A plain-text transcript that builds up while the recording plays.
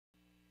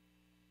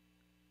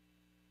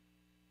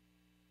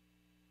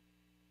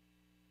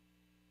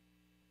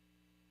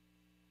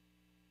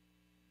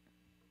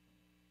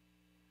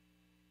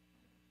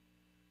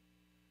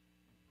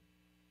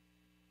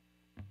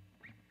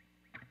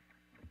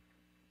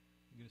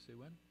to say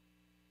when?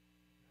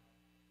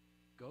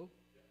 Go?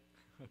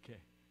 Okay.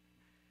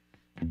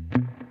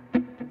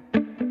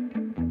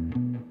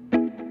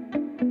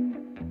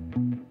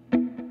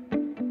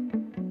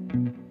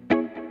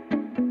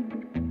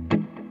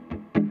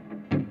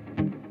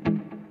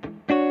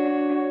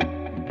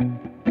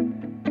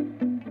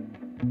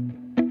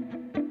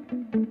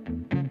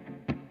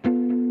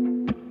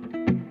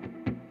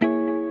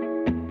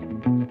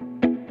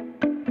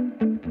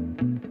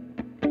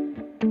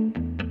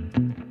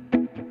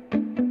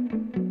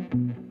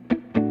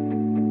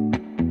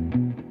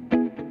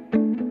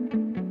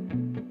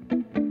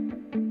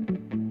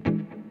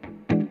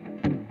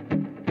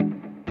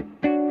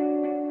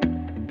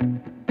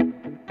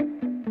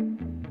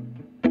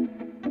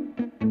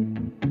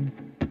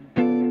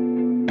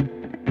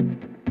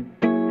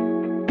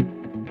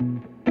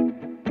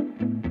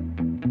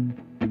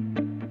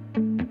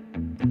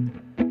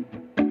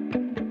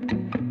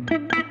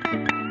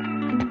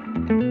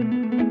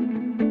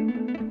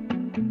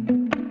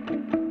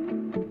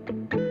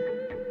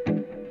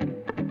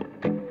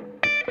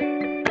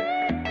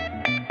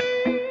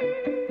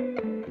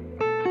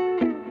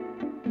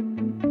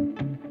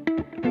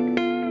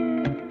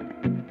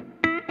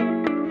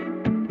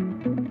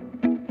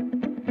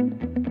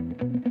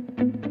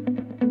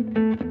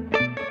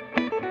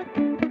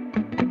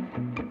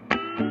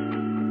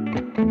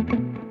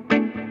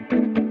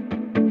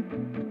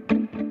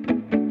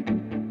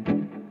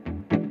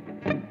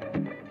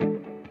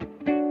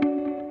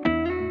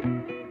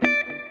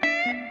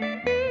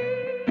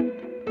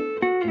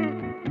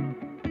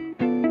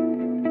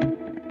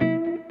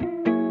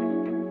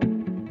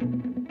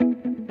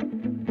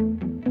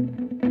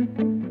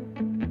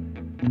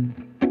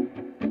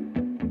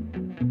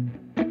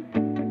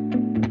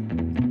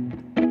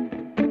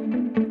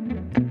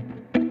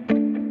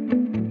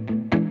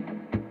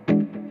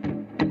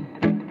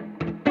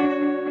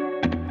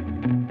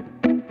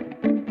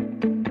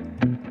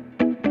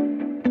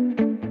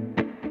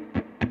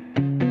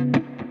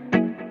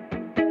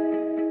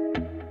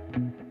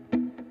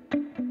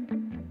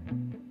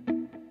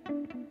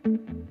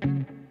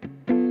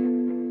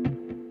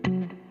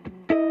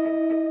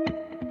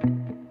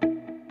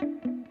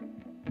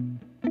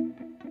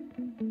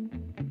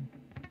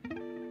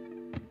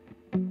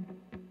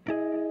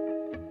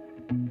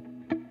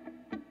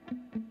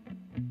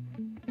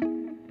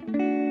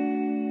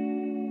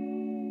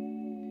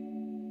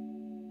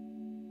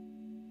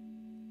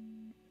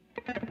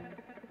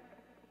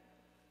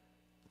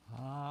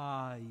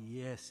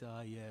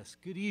 Yes.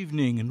 Good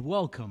evening and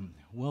welcome.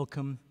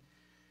 Welcome.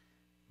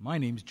 My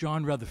name's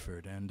John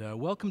Rutherford, and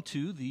welcome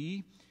to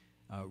the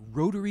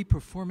Rotary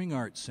Performing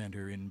Arts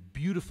Center in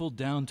beautiful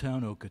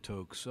downtown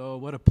Okotoks. So,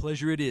 what a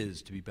pleasure it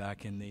is to be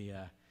back in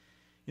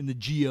the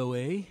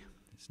GOA.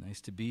 It's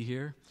nice to be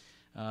here.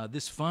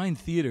 This fine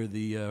theater,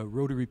 the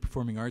Rotary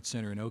Performing Arts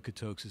Center in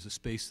Okotoks, is a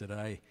space that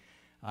I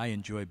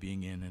enjoy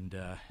being in, and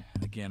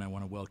again, I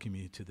want to welcome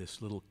you to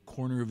this little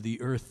corner of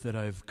the earth that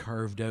I've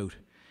carved out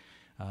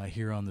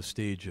here on the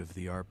stage of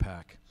the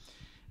RPAC.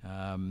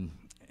 And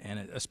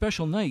a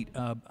special night.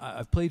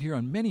 I've played here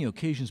on many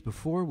occasions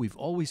before. We've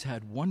always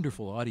had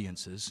wonderful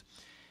audiences.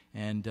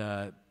 And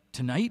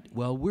tonight,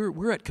 well,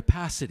 we're at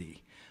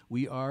capacity.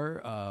 We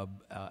are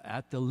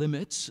at the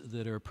limits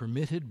that are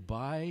permitted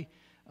by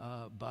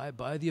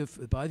the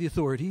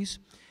authorities.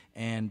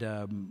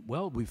 And,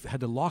 well, we've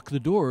had to lock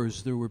the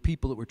doors. There were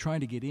people that were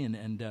trying to get in,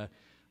 and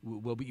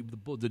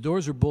the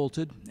doors are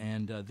bolted,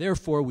 and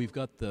therefore we've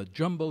got the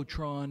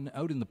Jumbotron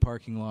out in the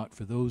parking lot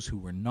for those who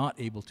were not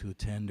able to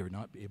attend or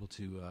not able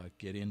to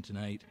get in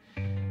tonight.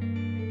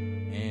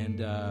 And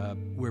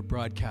we're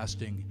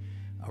broadcasting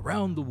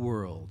around the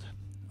world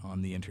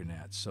on the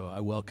internet, so I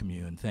welcome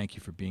you and thank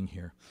you for being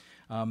here.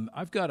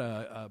 I've got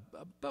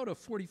about a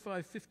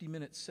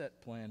 45-50-minute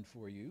set planned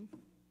for you.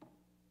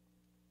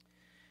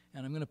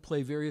 And I'm going to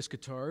play various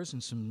guitars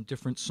and some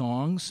different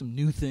songs, some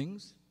new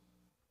things.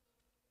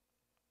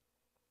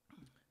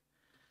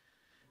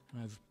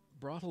 And I've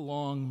brought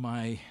along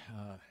my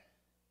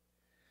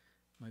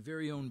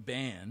very own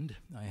band.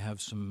 I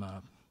have some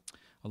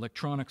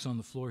electronics on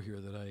the floor here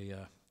that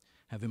I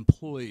have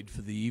employed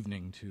for the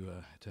evening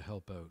to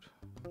help out.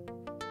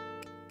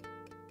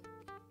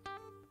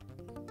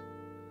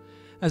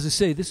 As I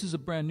say, this is a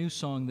brand new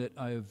song that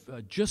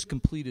I've just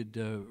completed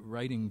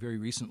writing very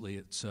recently.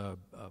 It's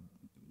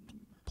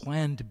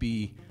planned to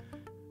be,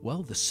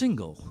 well, the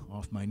single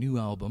off my new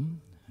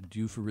album,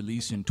 due for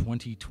release in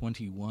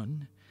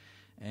 2021.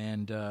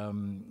 And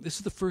this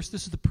is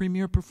the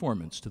premiere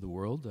performance to the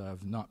world.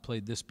 I've not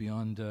played this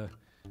beyond the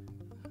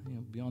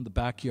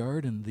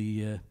backyard and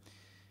the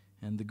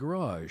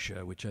garage,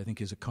 which I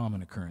think is a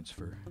common occurrence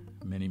for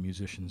many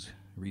musicians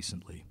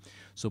recently.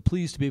 So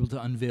pleased to be able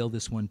to unveil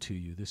this one to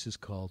you. This is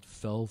called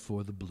 "Fell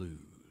for the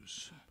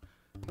Blues."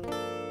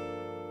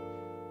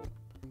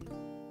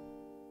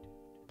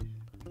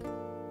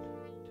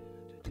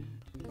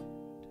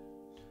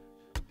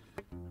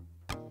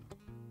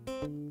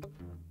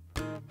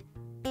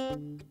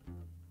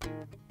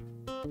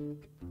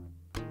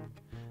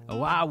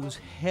 So I was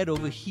head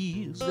over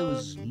heels, there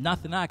was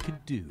nothing I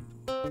could do.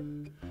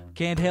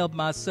 Can't help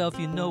myself,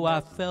 you know,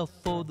 I fell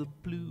for the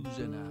blues,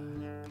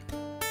 and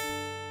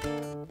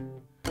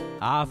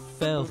I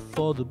fell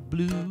for the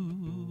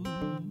blues.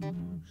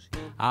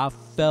 I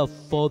fell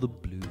for the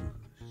blues.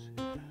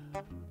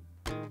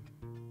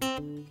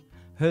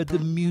 Heard the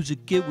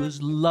music, it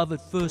was love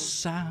at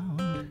first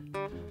sound.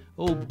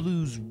 Old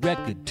blues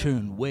record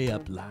turned way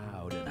up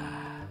loud, and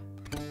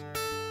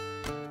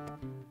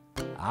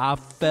I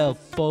fell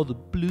for the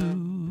blues.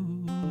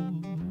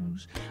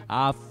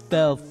 I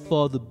fell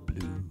for the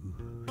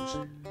blues.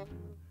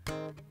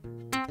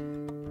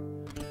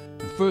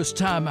 The first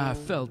time I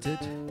felt it,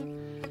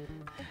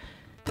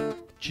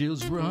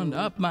 chills run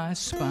up my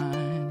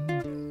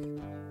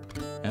spine.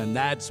 And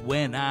that's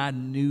when I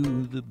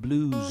knew the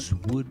blues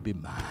would be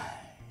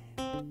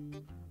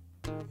mine.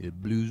 The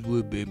blues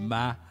would be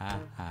mine.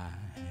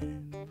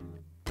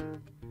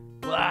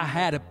 Well, I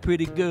had a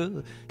pretty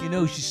girl, you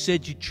know, she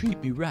said she'd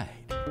treat me right.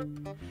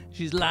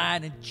 She's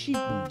lying and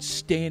cheating,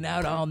 staying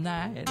out all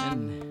night.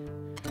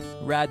 And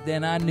right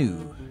then I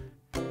knew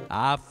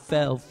I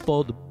fell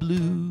for the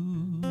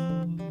blues.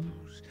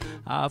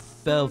 I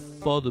fell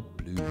for the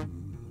blues.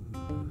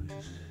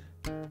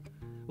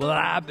 Well,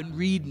 I've been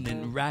reading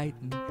and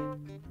writing,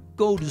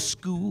 go to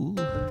school.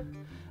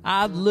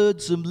 I've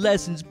learned some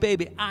lessons,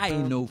 baby, I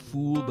ain't no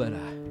fool, but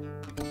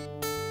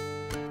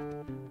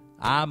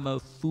I'm a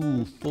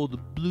fool for the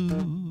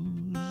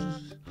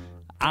blues.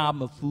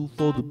 I'm a fool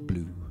for the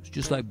blues,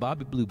 just like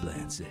Bobby Blue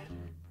Bland said.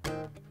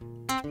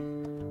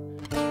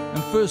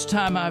 And first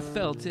time I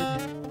felt it,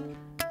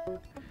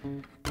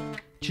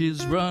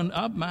 chills run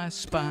up my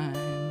spine.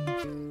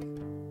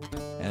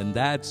 And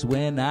that's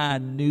when I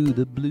knew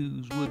the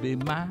blues would be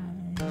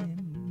mine.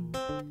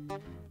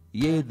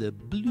 Yeah, the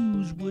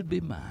blues would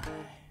be mine.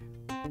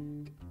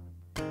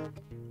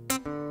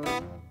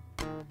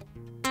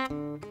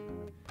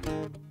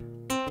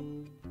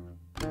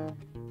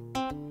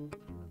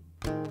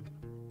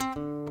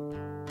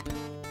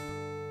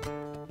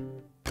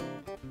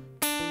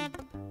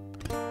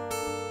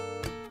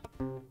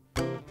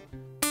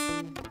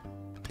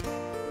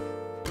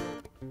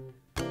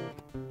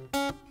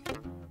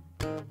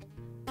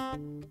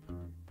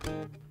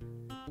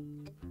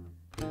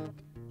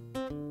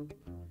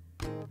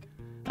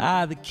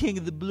 The king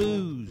of the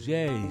blues,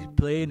 yeah, he's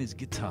playing his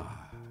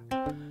guitar.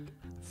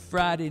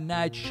 Friday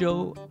night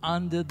show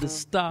under the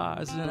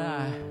stars, and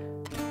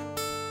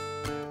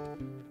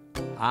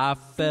I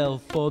fell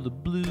for the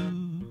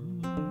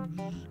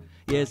blues.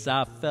 Yes,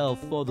 I fell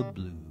for the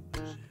blues.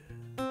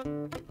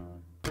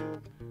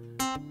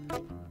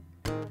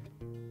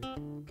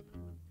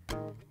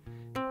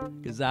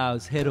 'Cause I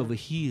was head over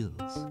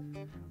heels.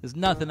 There's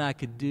nothing I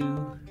could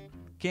do.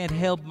 Can't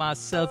help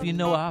myself, you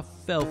know, I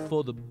fell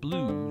for the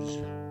blues.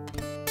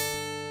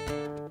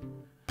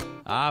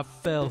 I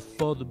fell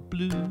for the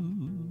blues.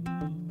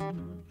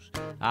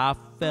 I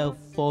fell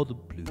for the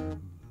blues.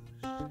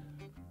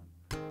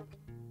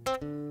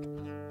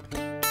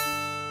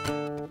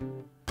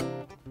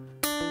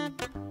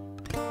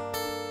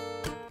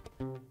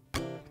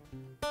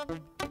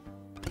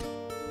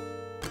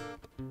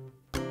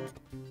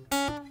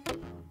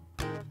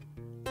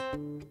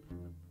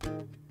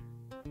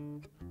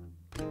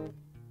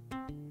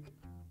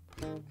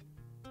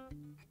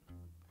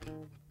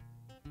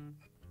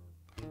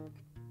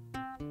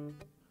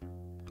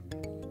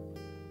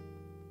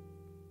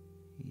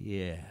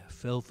 Yeah,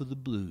 fell for the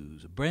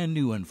blues. A brand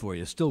new one for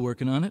you. Still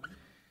working on it,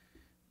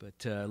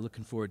 but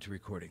looking forward to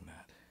recording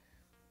that.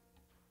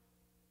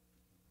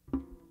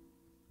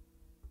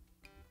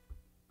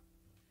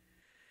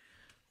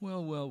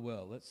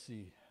 Well, let's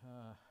see.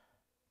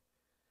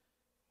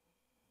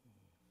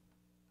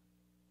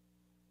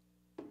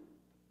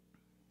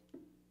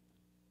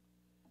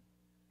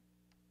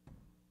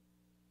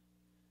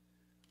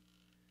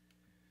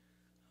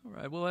 All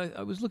right. Well,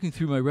 I was looking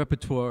through my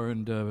repertoire,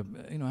 and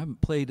you know, I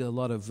haven't played a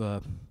lot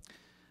of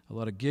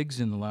gigs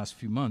in the last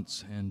few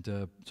months, and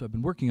so I've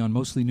been working on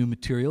mostly new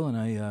material. And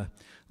I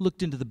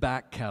looked into the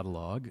back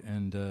catalog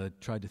and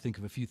tried to think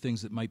of a few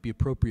things that might be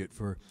appropriate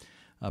for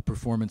a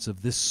performance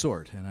of this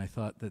sort. And I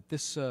thought that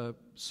this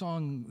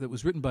song that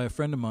was written by a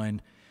friend of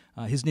mine,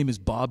 his name is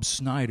Bob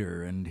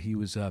Snyder, and he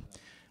was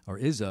or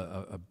is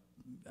a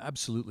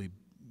absolutely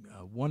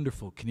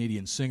wonderful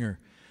Canadian singer.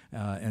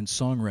 And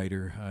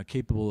songwriter,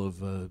 capable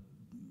of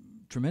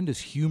tremendous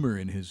humor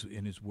in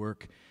his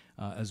work,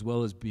 as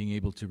well as being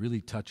able to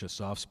really touch a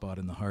soft spot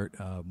in the heart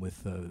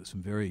with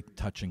some very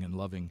touching and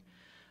loving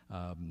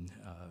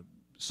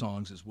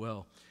songs as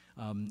well.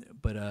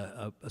 But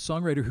a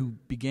songwriter who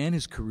began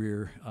his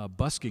career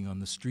busking on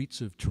the streets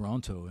of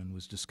Toronto and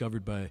was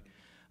discovered by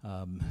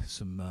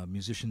some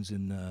musicians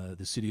in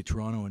the city of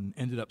Toronto and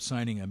ended up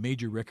signing a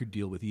major record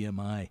deal with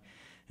EMI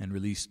and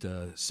released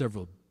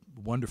several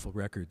wonderful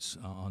records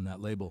on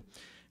that label.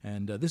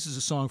 And this is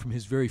a song from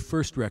his very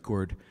first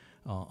record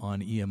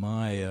on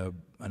EMI,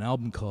 an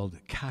album called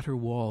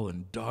Caterwaul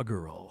and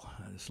Doggerel.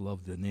 I just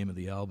love the name of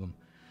the album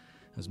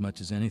as much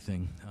as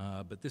anything.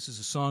 But this is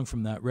a song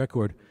from that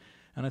record,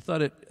 And I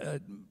thought it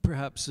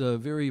perhaps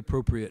very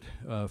appropriate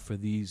for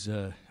these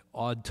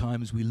odd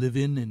times we live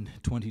in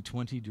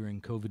 2020 during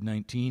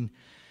COVID-19,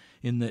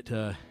 in that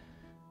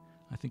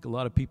I think a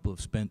lot of people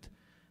have spent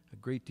a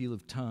great deal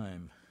of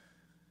time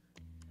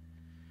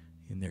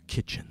in their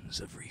kitchens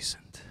of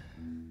recent.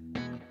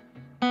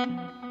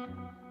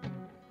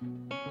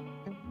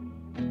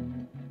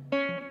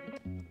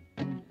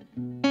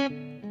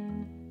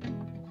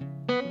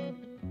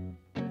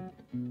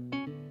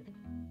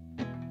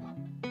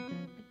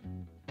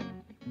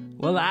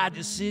 Well, I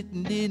just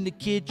sitting in the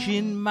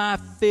kitchen, my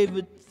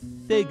favorite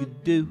thing to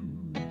do.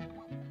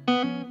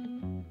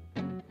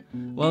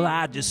 Well,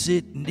 I just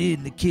sitting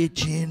in the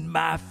kitchen,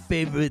 my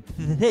favorite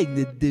thing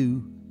to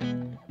do.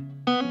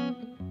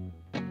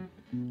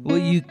 Well,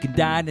 you can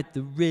dine at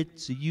the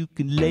Ritz or you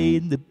can lay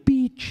in the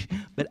beach,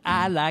 but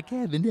I like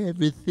having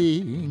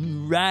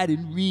everything right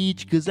in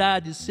reach, 'cause I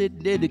just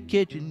sitting in the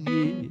kitchen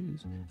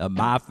is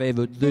my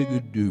favorite thing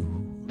to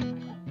do.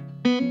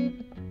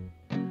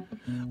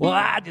 Well,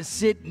 I just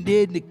sitting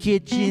in the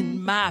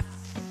kitchen, my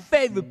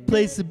favorite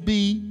place to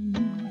be.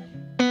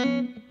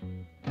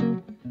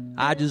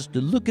 I just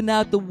looking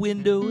out the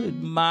window,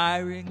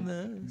 admiring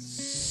the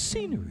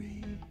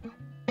scenery.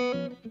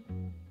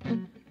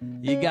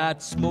 You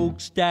got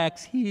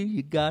smokestacks here,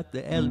 you got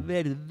the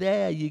elevator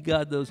there, you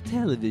got those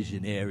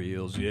television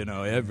aerials,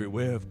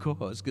 everywhere, of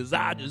course. 'Cause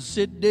I just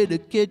sitting in the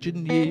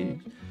kitchen, yeah,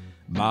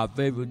 my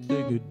favorite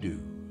thing to do.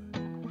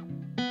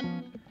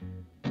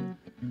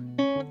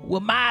 Well,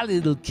 my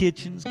little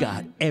kitchen's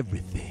got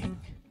everything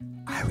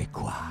I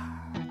require.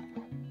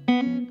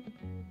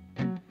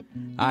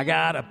 I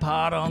got a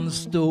pot on the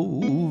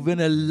stove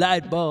and a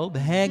light bulb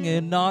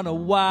hanging on a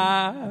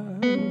wire.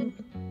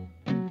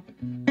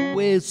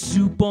 With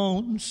soup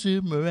on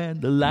simmer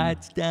and the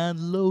lights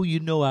down low,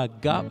 I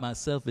got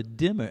myself a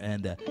dimmer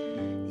and a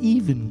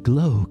even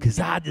glow. 'Cause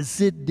I just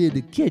sitting in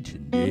the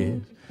kitchen,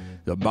 yes,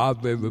 that's my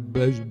favorite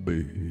place to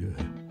be.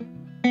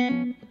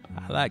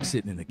 I like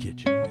sitting in the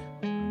kitchen.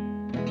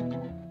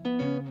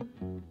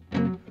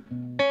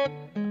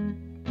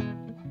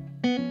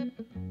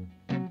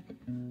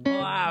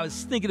 I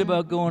was thinking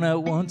about going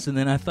out once, and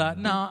then I thought,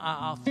 no,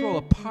 I'll throw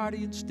a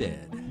party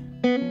instead.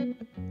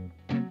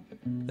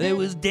 There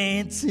was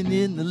dancing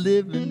in the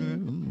living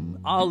room,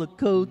 all the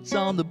coats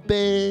on the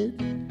bed.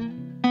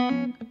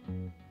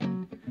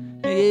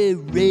 Yeah,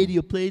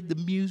 radio played the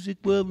music,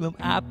 well,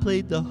 I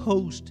played the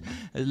host.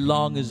 As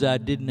long as I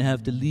didn't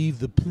have to leave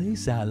the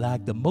place I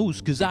liked the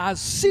most, 'cause I was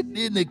sitting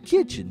in the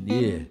kitchen,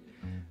 yeah,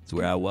 that's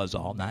where I was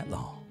all night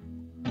long.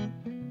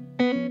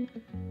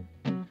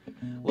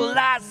 Well,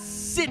 I was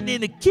sitting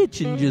in the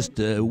kitchen just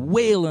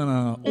wailing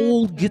on an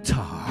old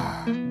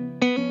guitar.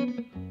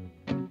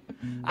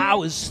 I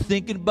was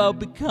thinking about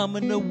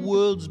becoming the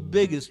world's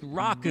biggest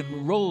rock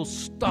and roll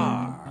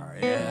star,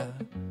 yeah.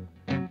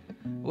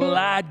 Well,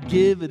 I'd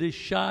give it a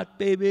shot,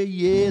 baby,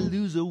 yeah,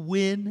 lose or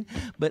win.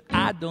 But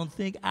I don't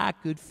think I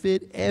could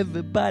fit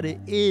everybody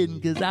in,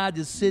 'cause I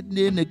just sitting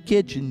in the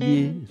kitchen,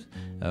 yes,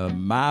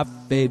 my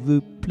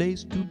favorite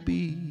place to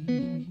be.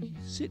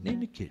 Sitting in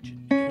the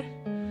kitchen,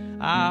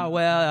 yeah.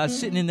 Well,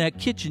 sitting in that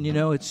kitchen,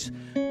 it's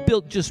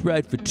built just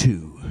right for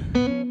two.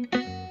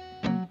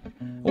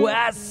 Well,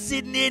 I was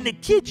sitting in the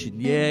kitchen,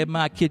 yeah,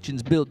 my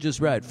kitchen's built just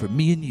right for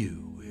me and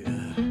you.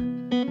 Yeah.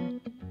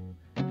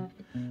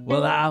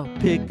 Well, I'll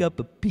pick up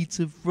a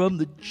pizza from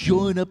the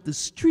joint up the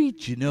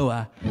street,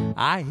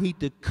 I hate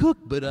to cook,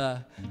 but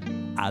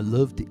I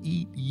love to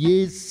eat.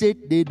 Yes,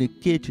 sitting in the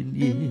kitchen,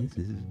 yes,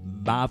 is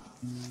my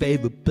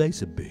favorite place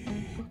to be.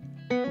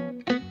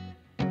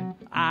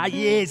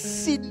 Yeah,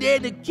 sitting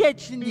in the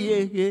kitchen,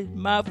 yeah,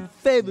 my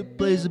favorite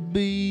place to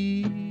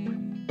be.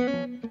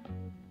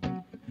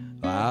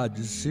 I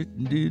just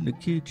sitting in the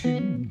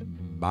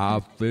kitchen, my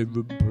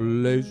favorite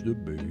place to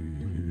be.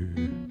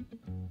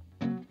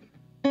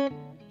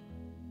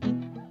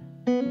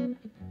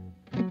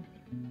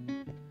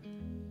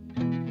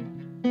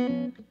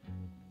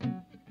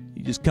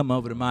 You just come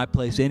over to my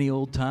place any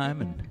old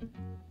time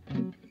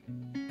and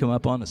come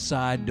up on the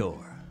side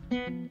door.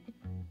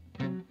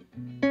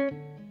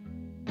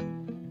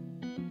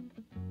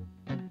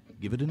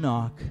 Give it a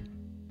knock.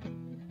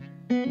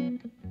 You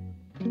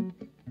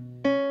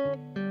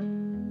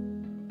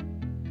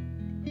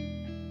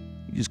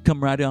just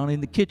come right on in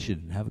the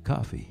kitchen and have a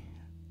coffee.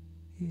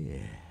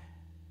 Yeah.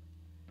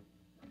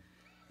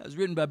 That was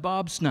written by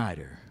Bob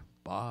Snyder.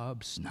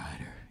 Bob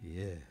Snyder,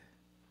 yeah.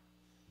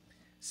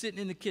 Sitting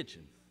in the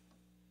kitchen.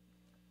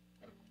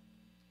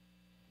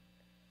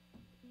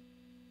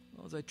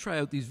 Well, as I try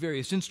out these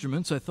various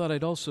instruments, I thought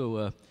I'd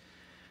also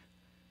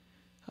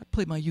I'd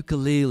play my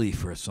ukulele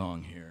for a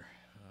song here.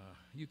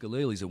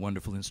 Ukulele's a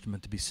wonderful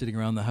instrument to be sitting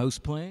around the house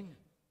playing.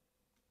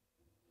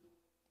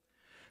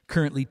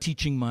 Currently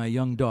teaching my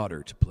young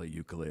daughter to play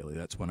ukulele.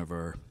 That's one of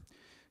our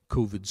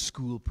COVID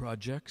school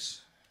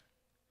projects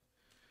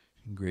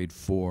in grade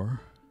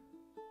 4.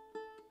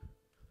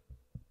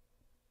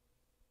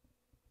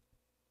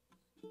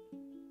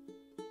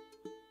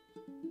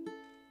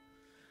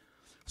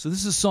 So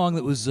this is a song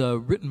that was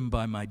written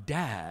by my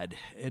dad,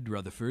 Ed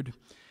Rutherford,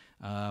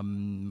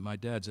 My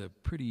dad's a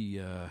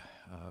pretty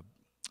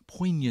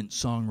poignant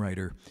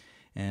songwriter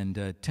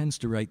and tends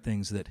to write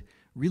things that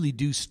really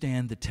do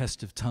stand the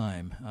test of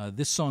time.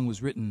 This song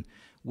was written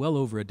well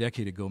over a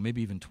decade ago,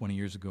 maybe even 20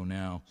 years ago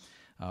now,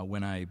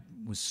 when I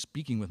was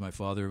speaking with my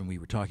father and we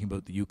were talking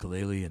about the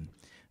ukulele and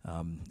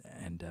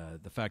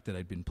the fact that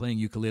I'd been playing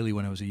ukulele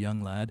when I was a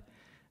young lad,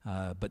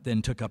 but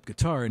then took up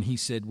guitar, and he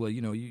said, well,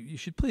 you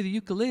should play the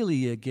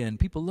ukulele again.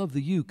 People love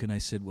the uke. And I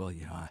said, well,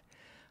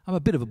 I'm a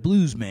bit of a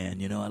blues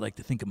man. I like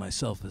to think of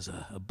myself as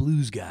a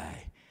blues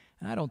guy.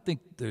 And I don't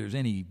think there's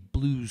any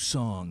blues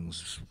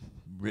songs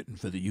written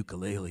for the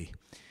ukulele.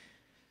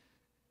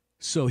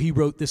 So he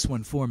wrote this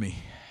one for me,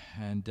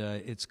 and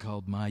it's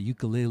called My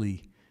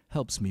Ukulele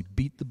Helps Me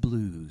Beat the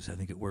Blues. I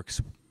think it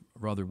works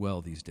rather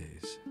well these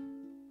days.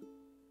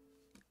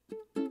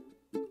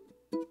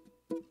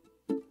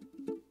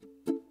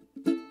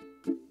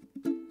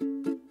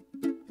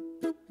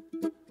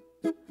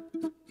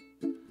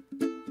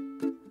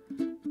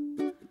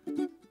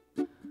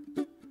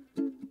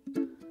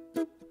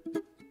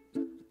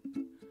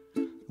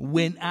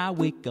 When I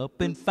wake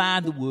up and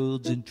find the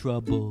world's in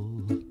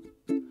trouble,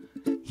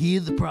 hear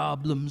the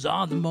problems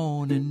on the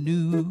morning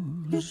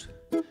news.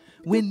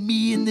 When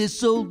me and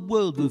this old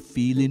world were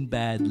feeling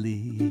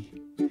badly,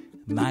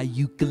 my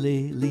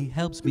ukulele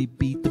helps me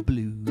beat the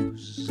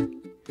blues.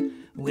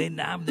 When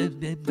I'm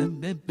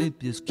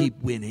just keep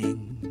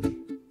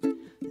winning,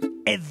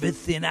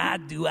 everything I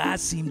do I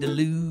seem to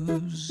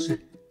lose.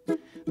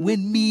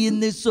 When me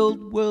and this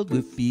old world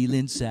were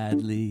feeling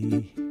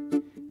sadly,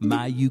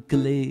 my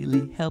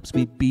ukulele helps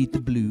me beat the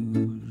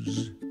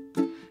blues.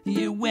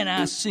 Yeah, when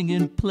I sing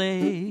and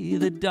play,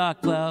 the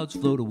dark clouds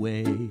float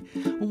away.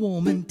 A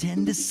warm and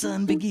tender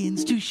sun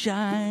begins to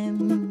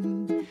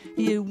shine.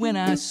 Yeah, when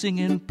I sing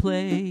and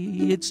play,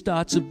 it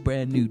starts a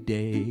brand new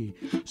day.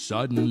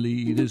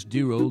 Suddenly, this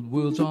dear old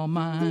world's all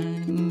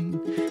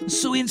mine.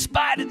 So in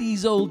spite of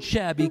these old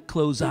shabby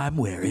clothes I'm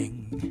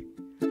wearing,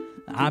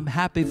 I'm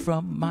happy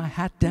from my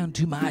hat down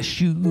to my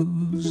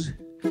shoes.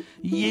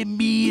 Yeah,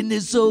 me and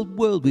this old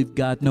world, we've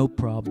got no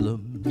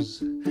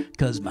problems,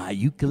 'cause my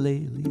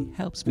ukulele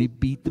helps me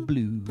beat the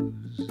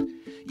blues.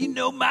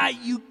 My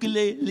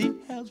ukulele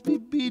helps me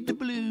beat the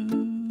blues.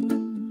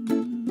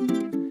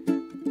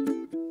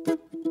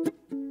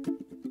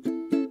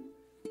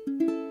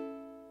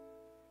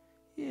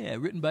 Yeah,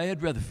 written by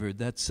Ed Rutherford.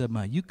 That's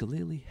My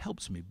Ukulele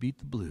Helps Me Beat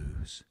the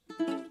Blues.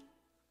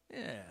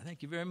 Yeah,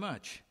 thank you very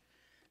much.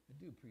 I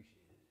do appreciate it.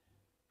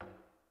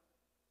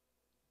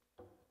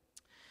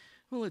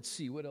 Well, let's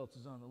see, what else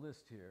is on the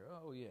list here?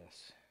 Oh,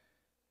 yes.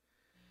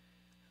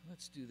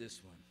 Let's do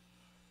this one.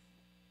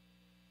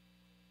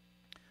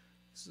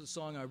 This is a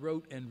song I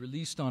wrote and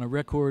released on a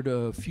record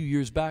a few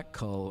years back,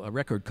 called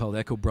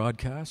Echo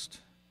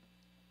Broadcast.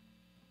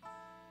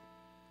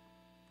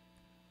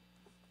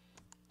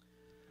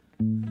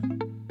 It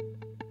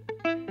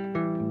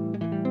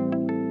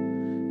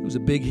was a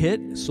big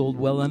hit, sold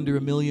well under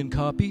 1 million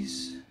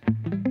copies.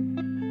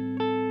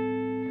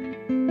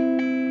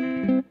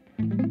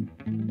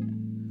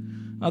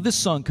 This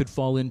song could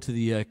fall into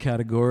the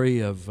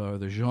category of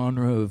the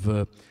genre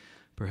of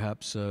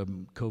perhaps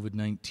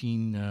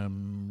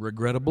COVID-19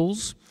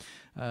 regrettables.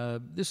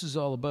 This is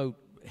all about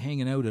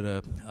hanging out at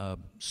a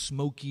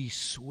smoky,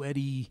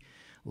 sweaty,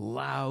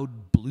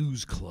 loud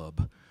blues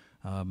club.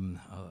 A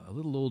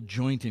little old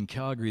joint in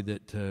Calgary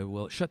that,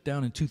 it shut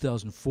down in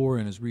 2004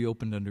 and has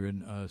reopened under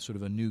sort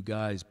of a new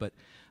guise. But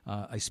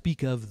I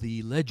speak of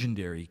the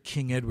legendary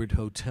King Edward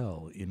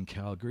Hotel in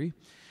Calgary.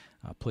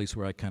 A place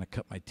where I kind of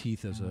cut my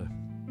teeth as an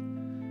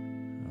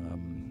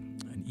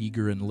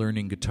eager and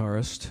learning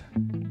guitarist.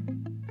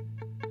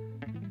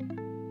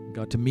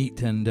 Got to meet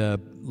and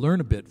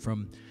learn a bit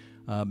from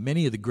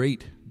many of the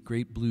great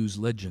blues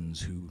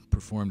legends who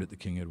performed at the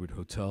King Edward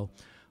Hotel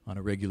on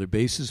a regular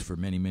basis for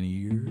many, many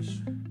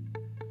years.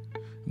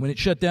 When it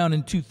shut down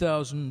in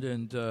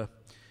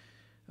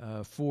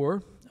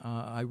 2004,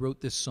 I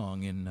wrote this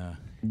song in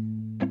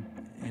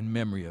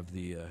memory of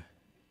the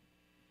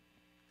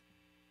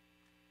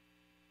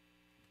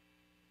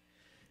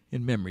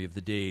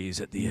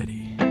days at the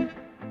Eddy.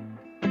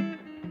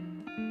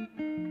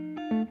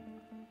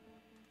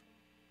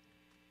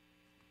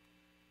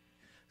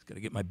 Just got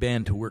to get my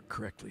band to work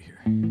correctly here.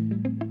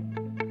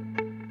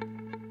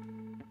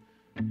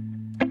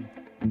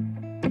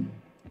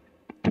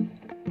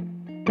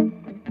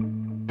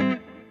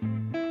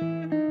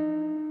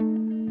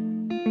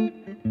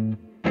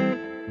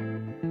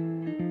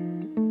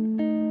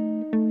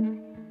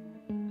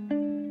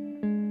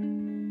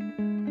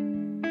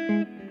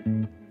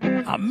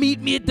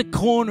 Meet me at the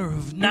corner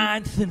of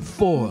 9th and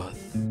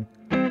 4th,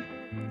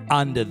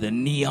 under the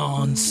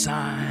neon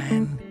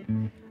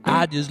sign.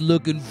 I just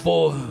looking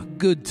for a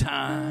good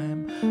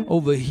time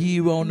over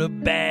here on the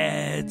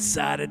bad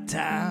side of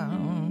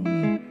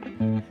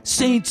town.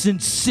 Saints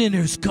and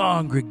sinners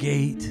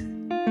congregate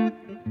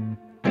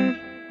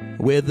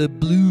where the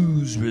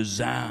blues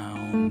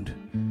resound.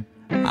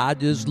 I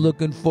just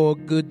looking for a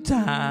good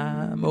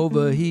time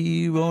over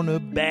here on the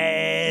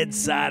bad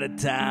side of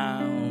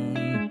town.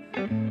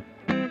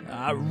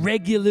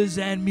 regulars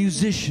and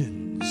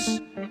musicians,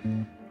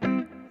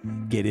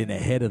 get in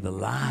ahead of the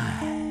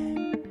line.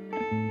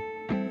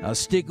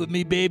 Stick with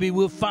me, baby,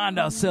 we'll find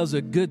ourselves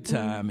a good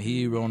time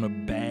here on the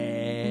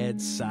bad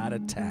side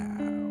of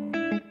town.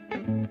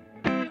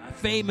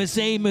 Famous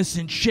Amos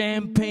and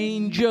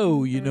Champagne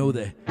Joe, you know,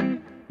 they're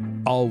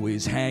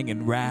always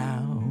hanging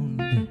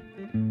round,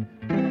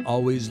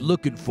 always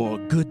looking for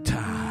a good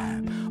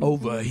time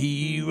over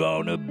here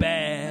on the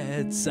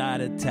bad side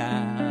of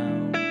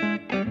town.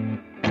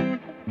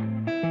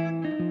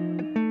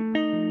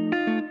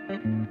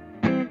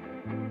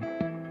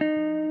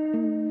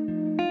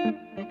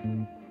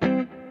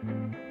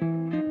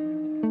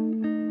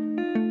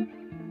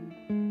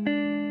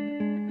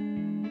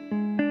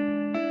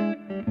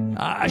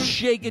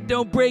 Shake it,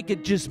 don't break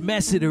it, just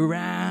mess it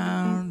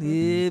around.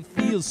 It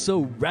feels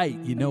so right,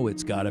 you know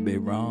it's gotta be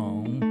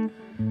wrong.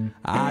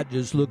 I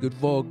just looking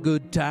for a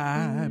good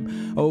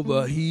time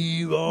over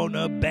here on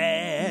the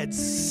bad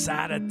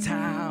side of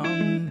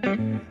town.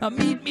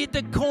 Meet me at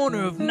the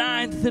corner of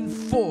 9th and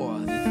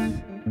 4th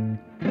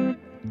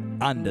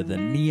under the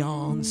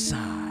neon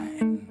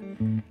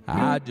sign.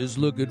 I just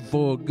looking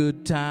for a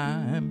good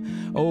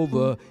time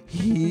over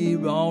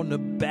here on the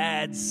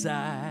bad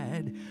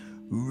side.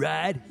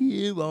 Right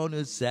here on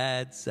the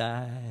sad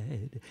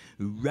side,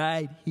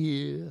 right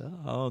here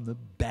on the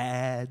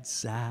bad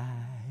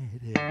side.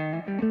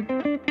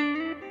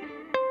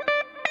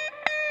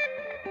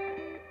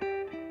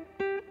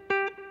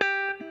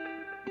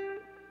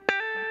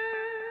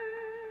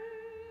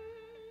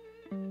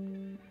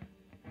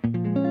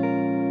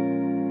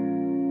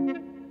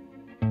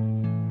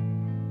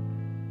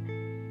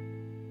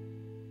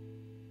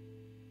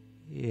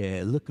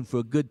 Yeah, looking for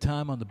a good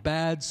time on the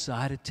bad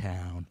side of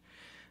town.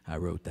 I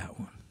wrote that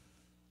one.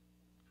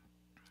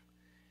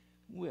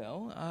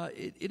 Well,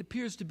 it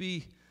appears to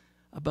be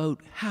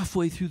about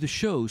halfway through the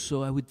show,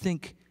 so I would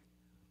think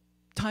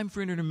time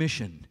for an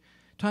intermission.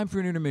 Time for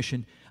an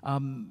intermission.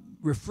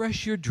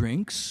 Refresh your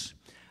drinks,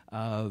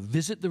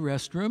 visit the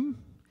restroom,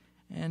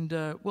 and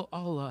well,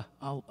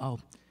 I'll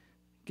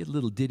get a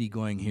little ditty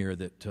going here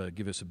that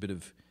give us a bit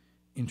of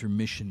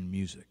intermission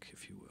music,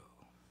 if you will.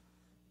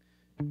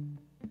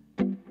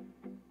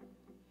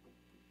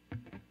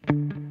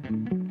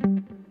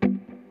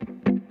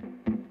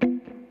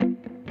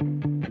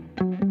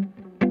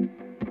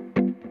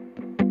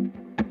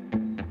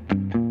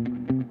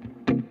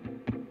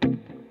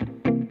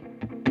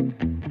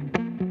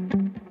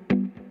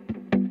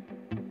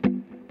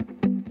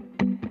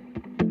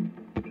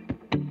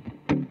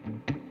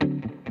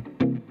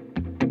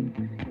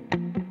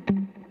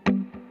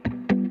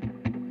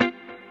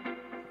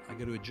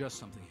 Adjust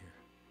something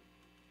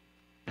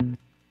here.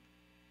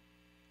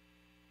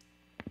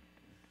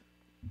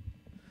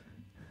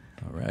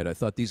 All right, I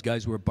thought these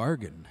guys were a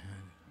bargain.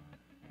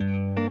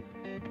 All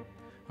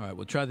right,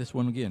 we'll try this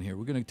one again here.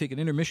 We're going to take an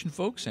intermission,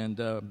 folks, and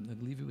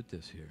leave you with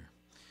this here.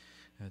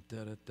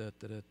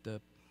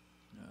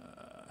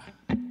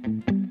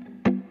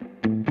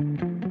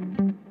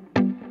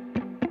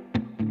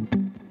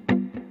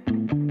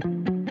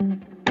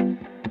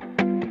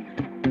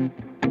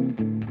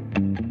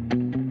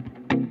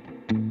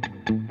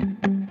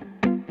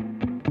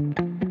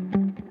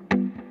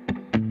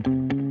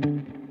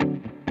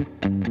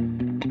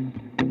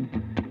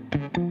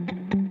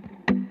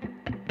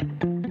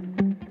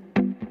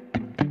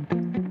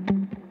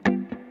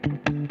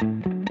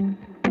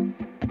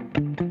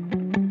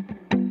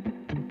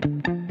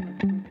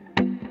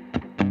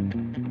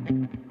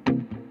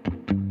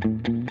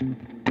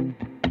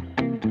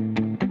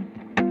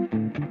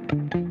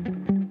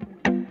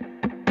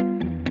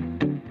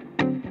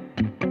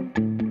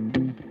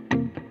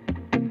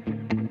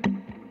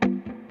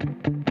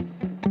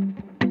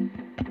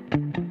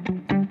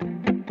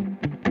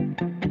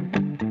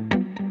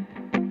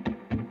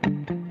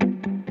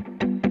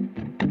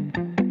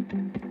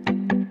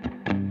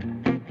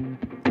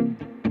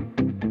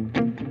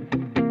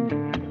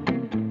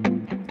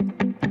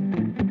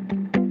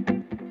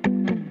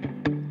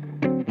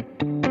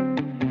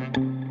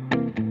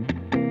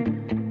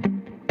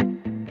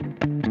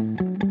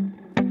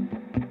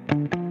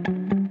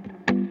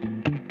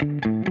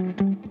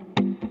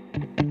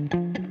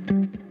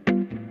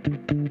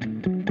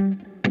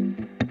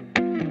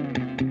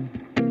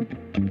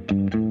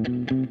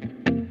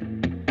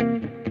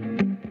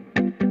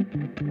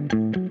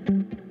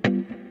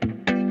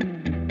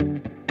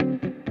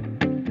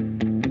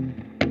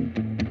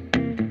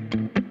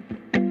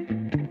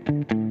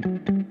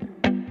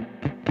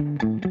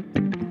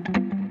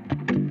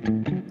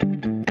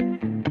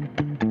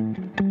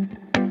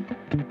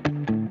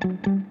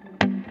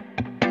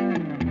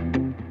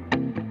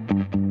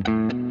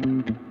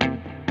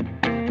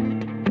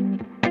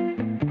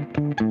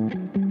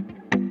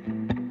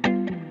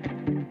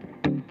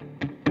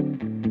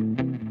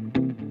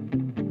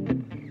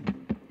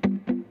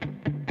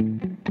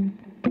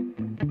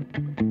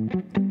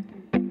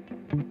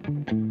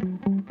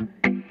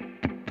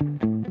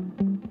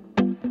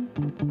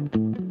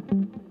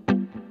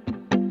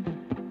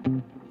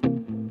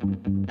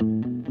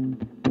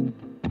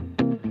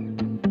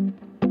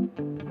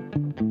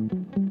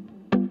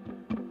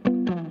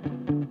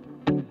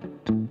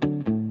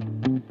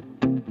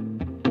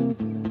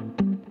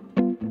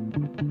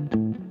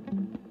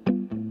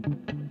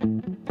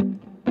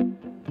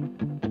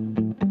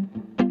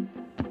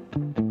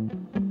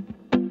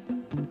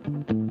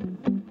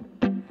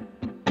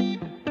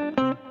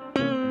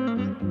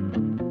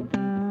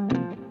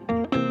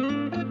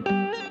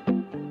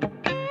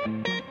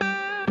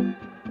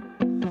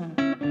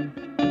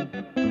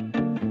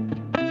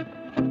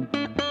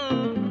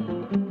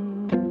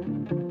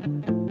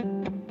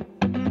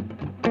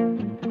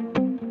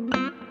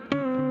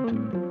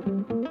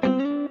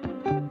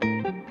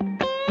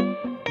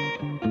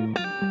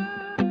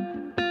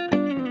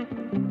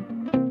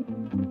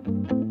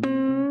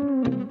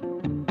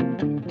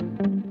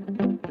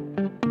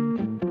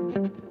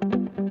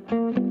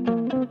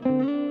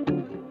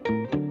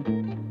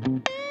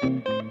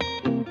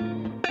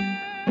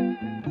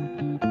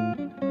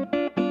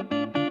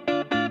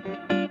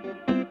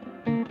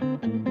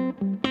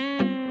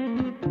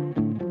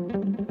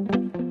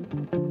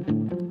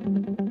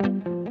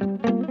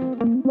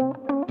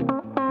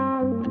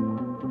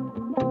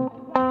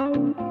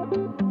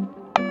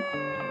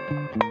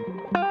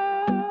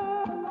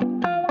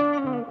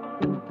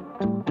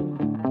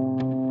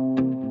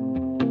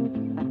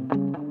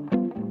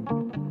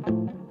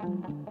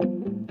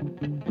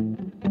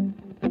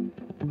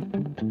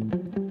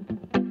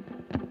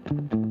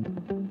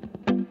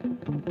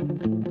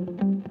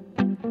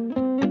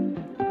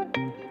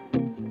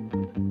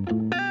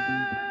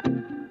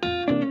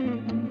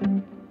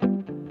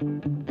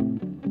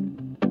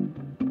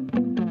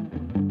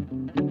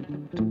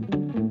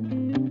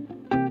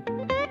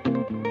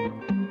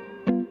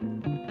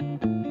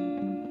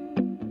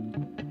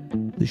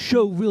 The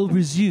show will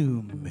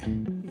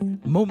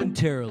resume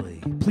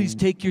momentarily. Please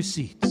take your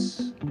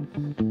seats.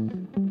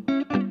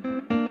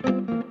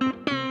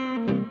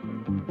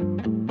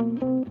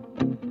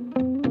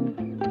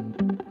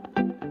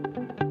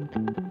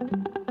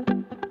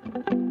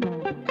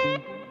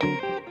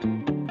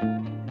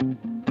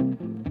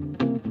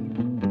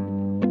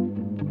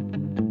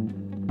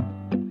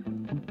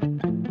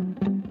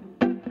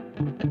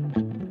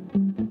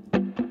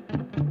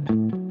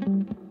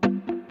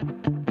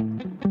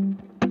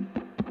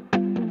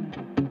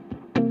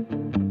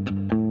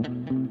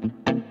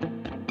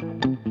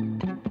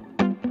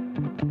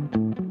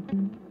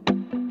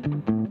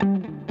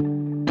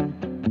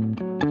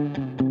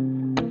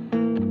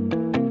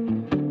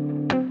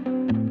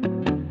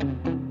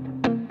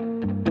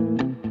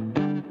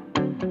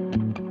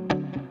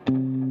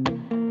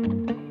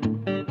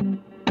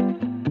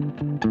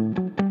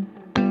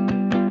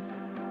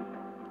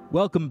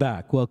 Welcome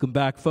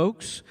back,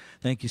 folks.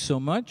 Thank you so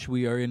much.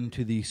 We are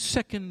into the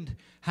second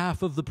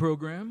half of the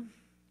program.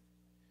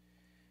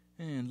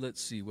 And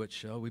let's see, what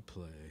shall we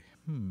play?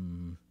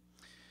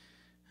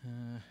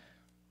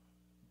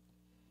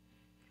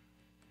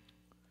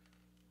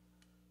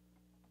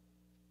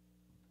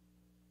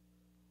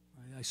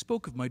 I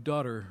spoke of my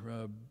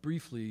daughter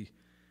briefly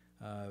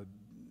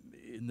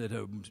in that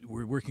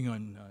we're working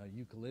on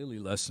ukulele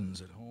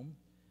lessons at home.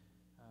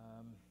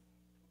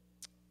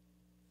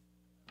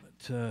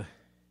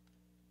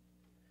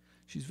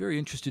 She's very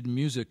interested in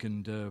music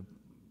and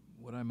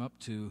what I'm up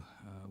to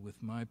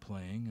with my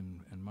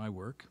playing and my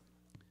work.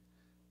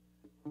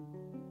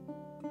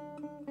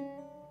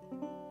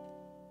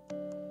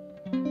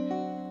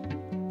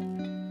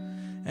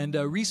 And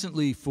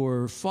recently,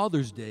 for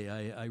Father's Day,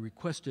 I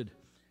requested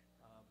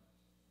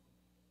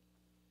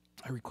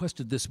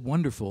this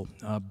wonderful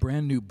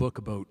brand new book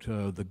about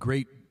the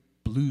great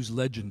blues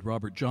legend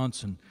Robert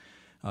Johnson,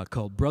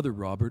 called Brother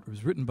Robert. It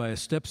was written by a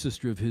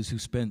stepsister of his who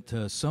spent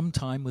some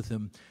time with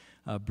him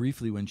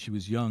briefly when she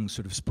was young,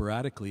 sort of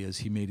sporadically, as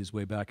he made his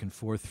way back and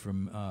forth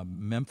from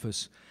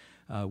Memphis,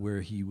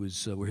 where he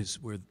was,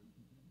 where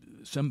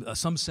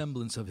some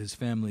semblance of his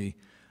family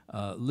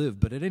lived.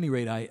 But at any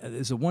rate,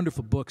 it's a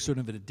wonderful book, sort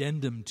of an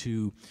addendum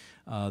to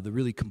the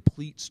really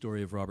complete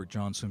story of Robert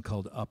Johnson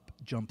called Up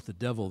Jump the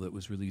Devil, that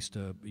was released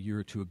a year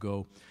or two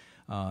ago.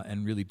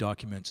 And really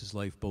documents his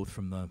life both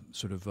from the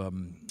sort of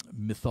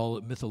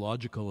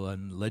mythological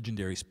and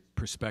legendary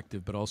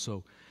perspective, but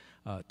also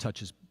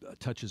touches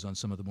on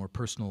some of the more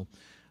personal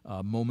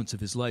moments of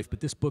his life. But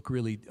this book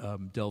really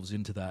delves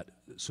into that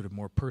sort of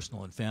more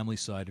personal and family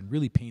side and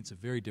really paints a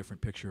very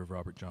different picture of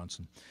Robert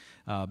Johnson.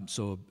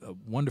 So a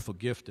wonderful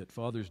gift at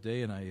Father's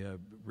Day, and I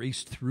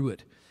raced through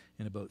it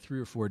in about 3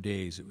 or 4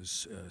 days. It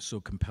was so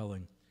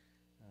compelling.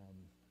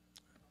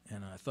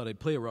 And I thought I'd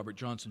play a Robert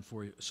Johnson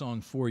song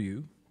for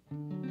you.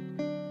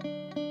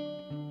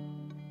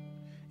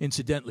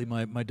 Incidentally,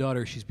 my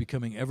daughter, she's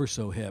becoming ever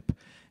so hip,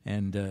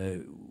 and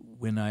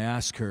when I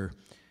ask her,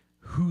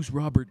 "Who's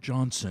Robert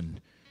Johnson?"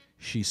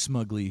 she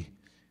smugly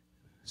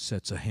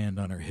sets a hand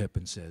on her hip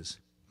and says,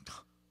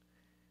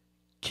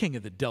 "King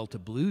of the Delta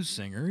Blues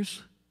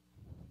Singers."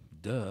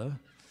 Duh.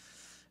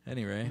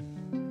 Anyway,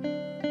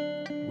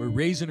 we're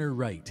raising her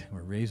right.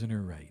 We're raising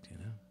her right, you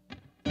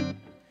know.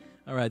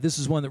 All right, this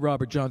is one that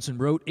Robert Johnson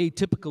wrote,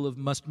 atypical of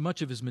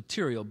much of his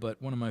material,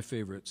 but one of my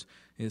favorites.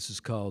 This is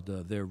called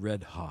They're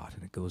Red Hot,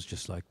 and it goes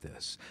just like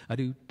this. I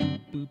do.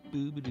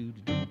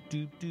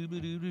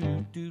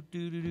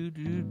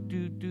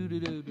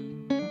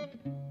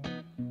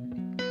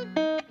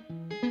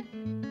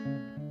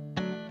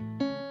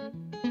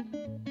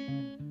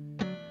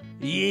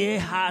 Yeah,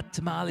 hot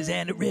tamales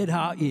and the red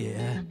hot,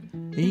 yeah.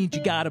 Ain't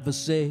you got it for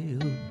sale?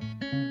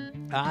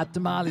 Hot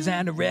tamales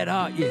and the red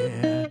hot,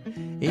 yeah.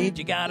 Ain't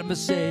you got it for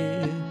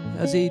sale?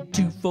 I said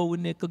 2 for a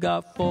nickel,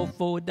 got 4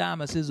 for a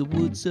dime. I says I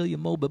would sell you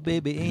more, but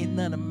baby, ain't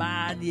none of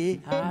mine, yeah.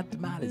 Hot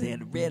tamales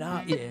and the red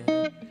hot,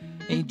 yeah.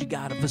 Ain't you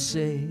got it for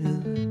sale?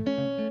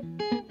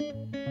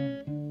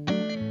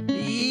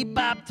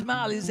 Pop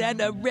tamales and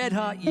the red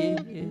hot, yeah.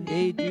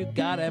 Ain't you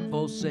got it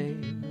for sale?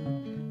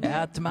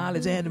 Hot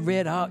tamales and the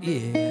red hot,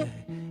 yeah.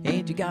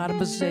 Ain't you got 'em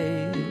for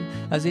sale?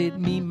 I said,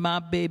 me and my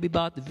baby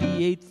bought the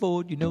V8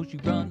 Ford. You know she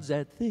runs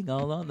that thing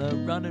all on the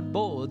running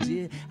boards,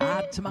 yeah.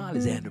 Hot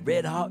tamales and the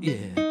red hot,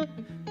 yeah.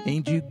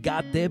 Ain't you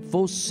got that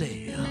for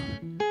sale?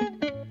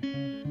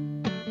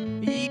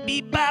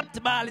 Beep, bop,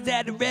 tamales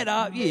and the red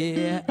hot,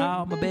 yeah.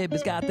 Oh, my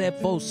baby's got that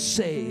for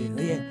sale,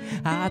 yeah.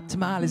 Hot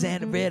tamales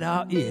and the red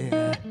hot,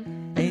 yeah.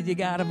 Ain't you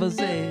got 'em for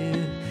sale?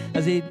 I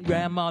said,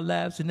 Grandma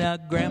laughs and now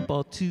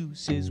Grandpa too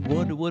says,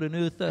 wonder what on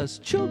earth us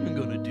children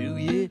gonna do,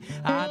 yeah.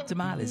 Hot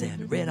tamales and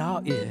the red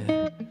hot,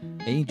 yeah.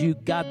 Ain't you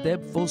got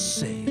that for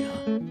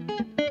sale?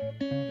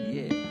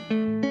 Yeah.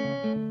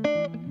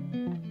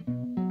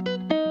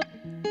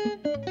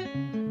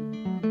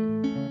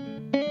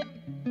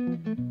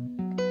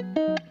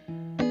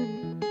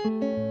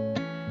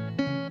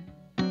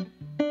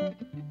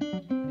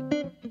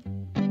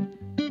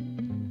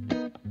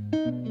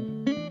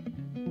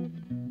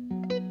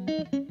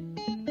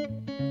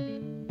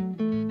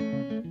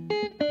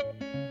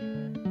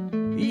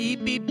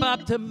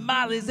 Beep-bop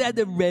tamales and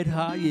the red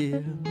hot, yeah.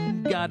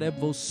 Got it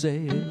for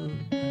sale.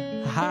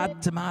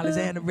 Hot tamales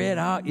and the red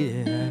hot,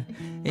 yeah.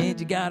 Ain't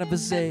you got it for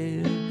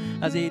sale?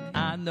 I said,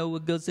 I know a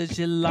girl says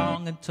she's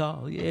long and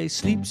tall, yeah.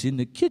 Sleeps in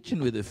the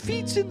kitchen with her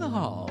feet in the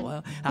hall.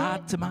 Well,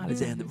 hot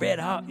tamales and the red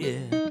hot,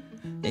 yeah.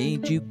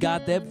 Ain't you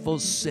got that for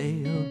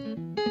sale?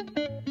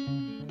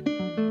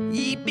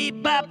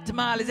 Beep-bop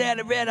tamales and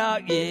the red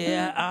hot,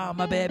 yeah. Oh,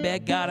 my baby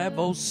got it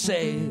for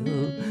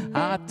sale.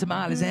 Hot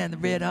tamales and the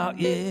red hot,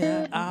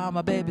 yeah. Oh,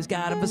 my baby's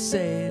got it for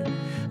sale.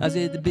 I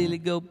said the Billy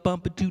go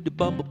bumping to the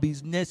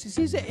bumblebee's nest. He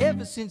says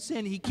ever since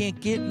then he can't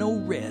get no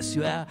rest.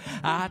 Well,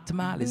 hot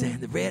tamales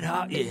and the red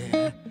hot,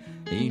 yeah.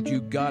 Ain't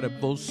you got it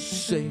for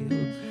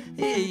sale?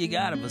 Yeah, you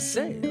got it for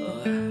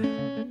sale.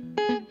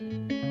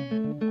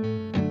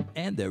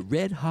 And the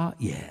red hot,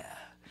 yeah.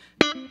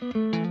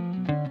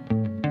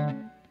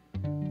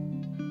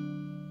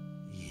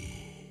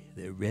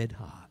 They're red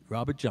hot.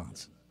 Robert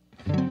Johnson.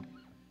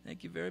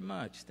 Thank you very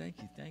much. Thank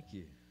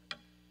you.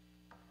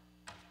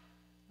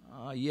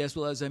 Yes,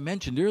 well, as I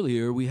mentioned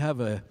earlier, we have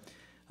a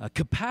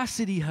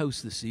capacity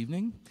house this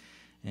evening,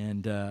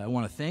 and I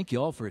want to thank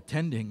you all for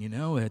attending. You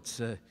know, it's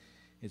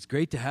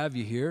great to have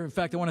you here. In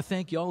fact, I want to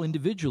thank you all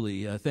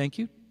individually. Thank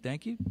you.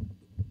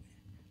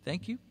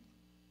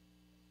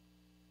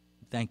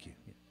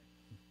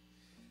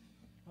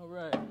 All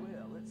right,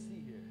 well, let's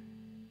see here.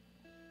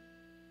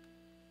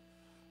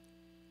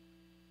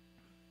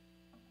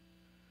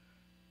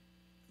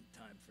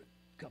 Time for a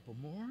couple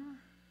more.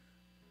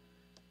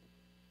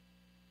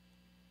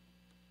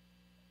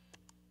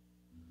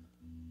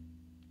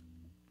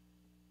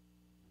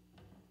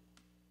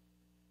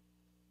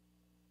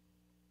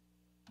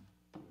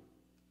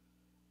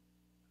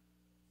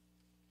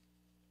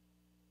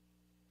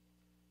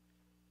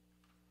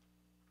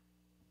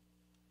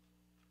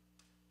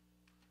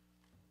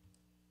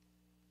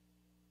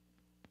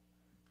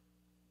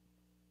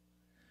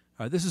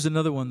 This is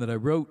another one that I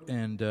wrote,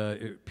 and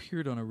it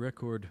appeared on a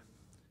record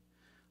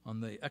on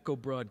the Echo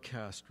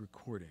broadcast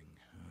recording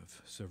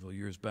of several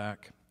years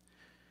back.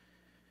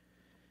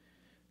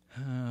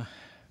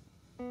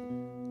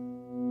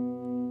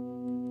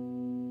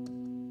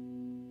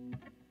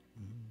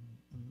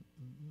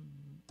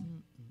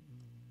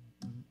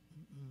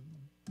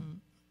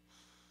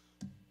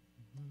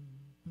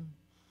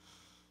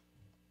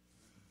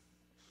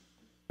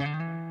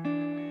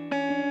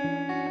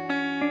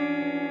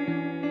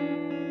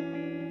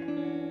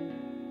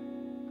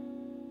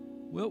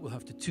 Well, we'll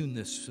have to tune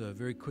this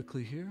very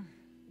quickly here.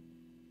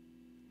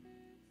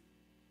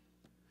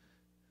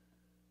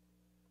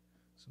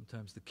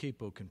 Sometimes the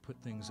capo can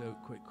put things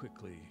out quite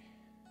quickly.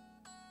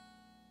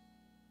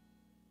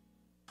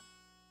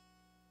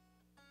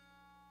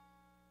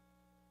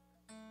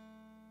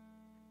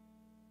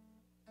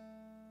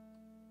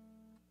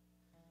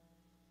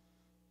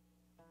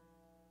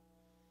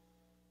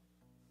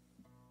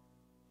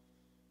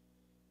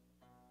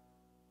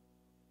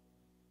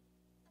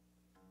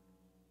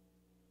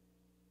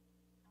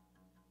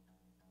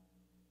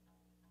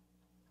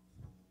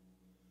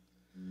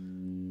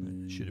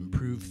 Should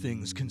improve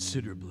things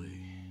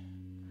considerably.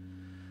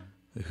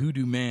 The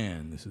Hoodoo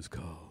Man, this is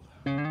called.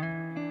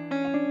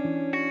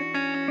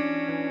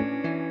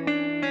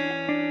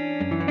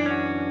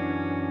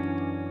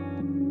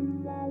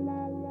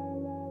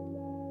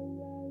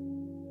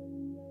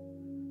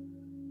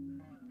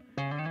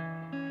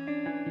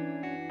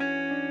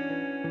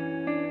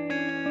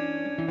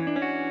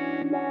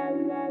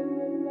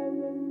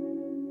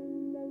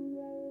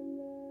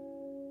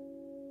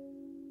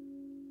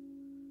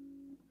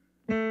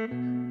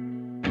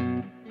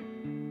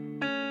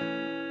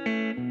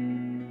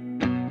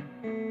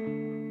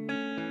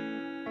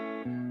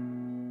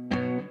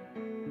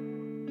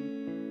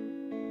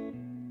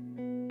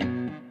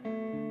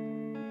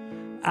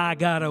 I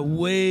got a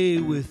way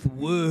with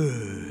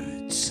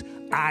words.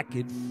 I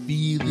could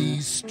feel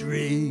these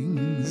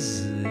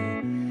strings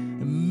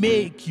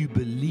make you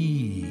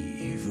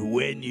believe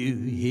when you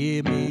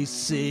hear me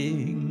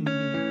sing.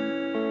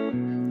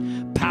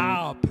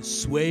 Power,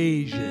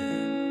 persuasion,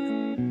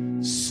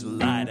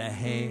 sleight of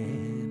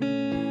hand,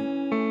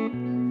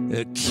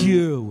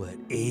 cure what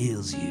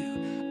ails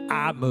you.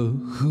 I'm a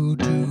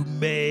hoodoo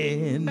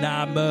man.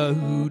 I'm a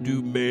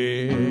hoodoo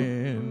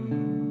man.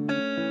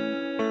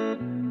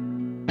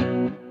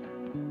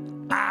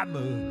 I'm a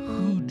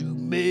hoodoo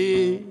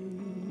man,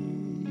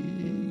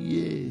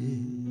 yeah.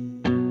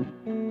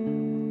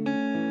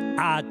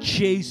 I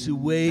chase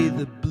away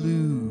the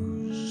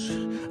blues.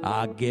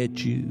 I'll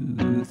get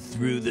you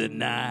through the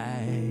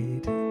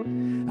night.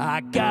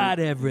 I got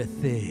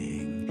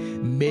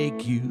everything,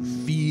 make you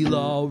feel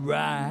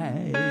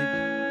alright.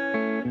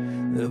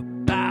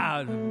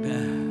 About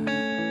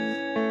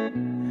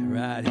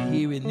right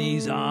here in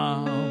these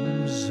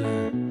arms,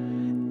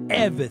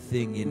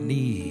 everything you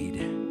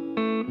need.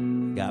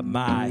 Got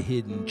my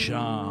hidden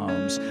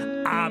charms.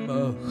 I'm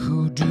a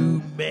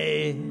hoodoo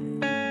man.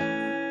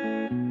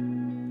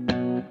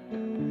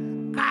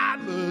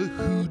 I'm a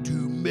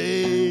hoodoo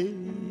man.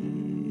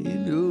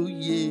 Oh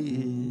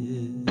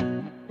yeah.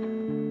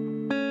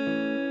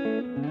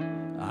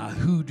 A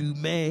hoodoo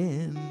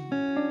man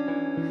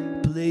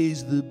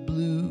plays the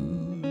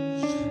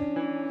blues.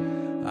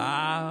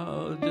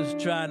 I'm just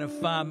trying to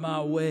find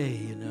my way,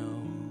 you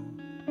know,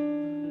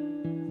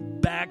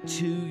 back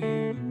to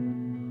you.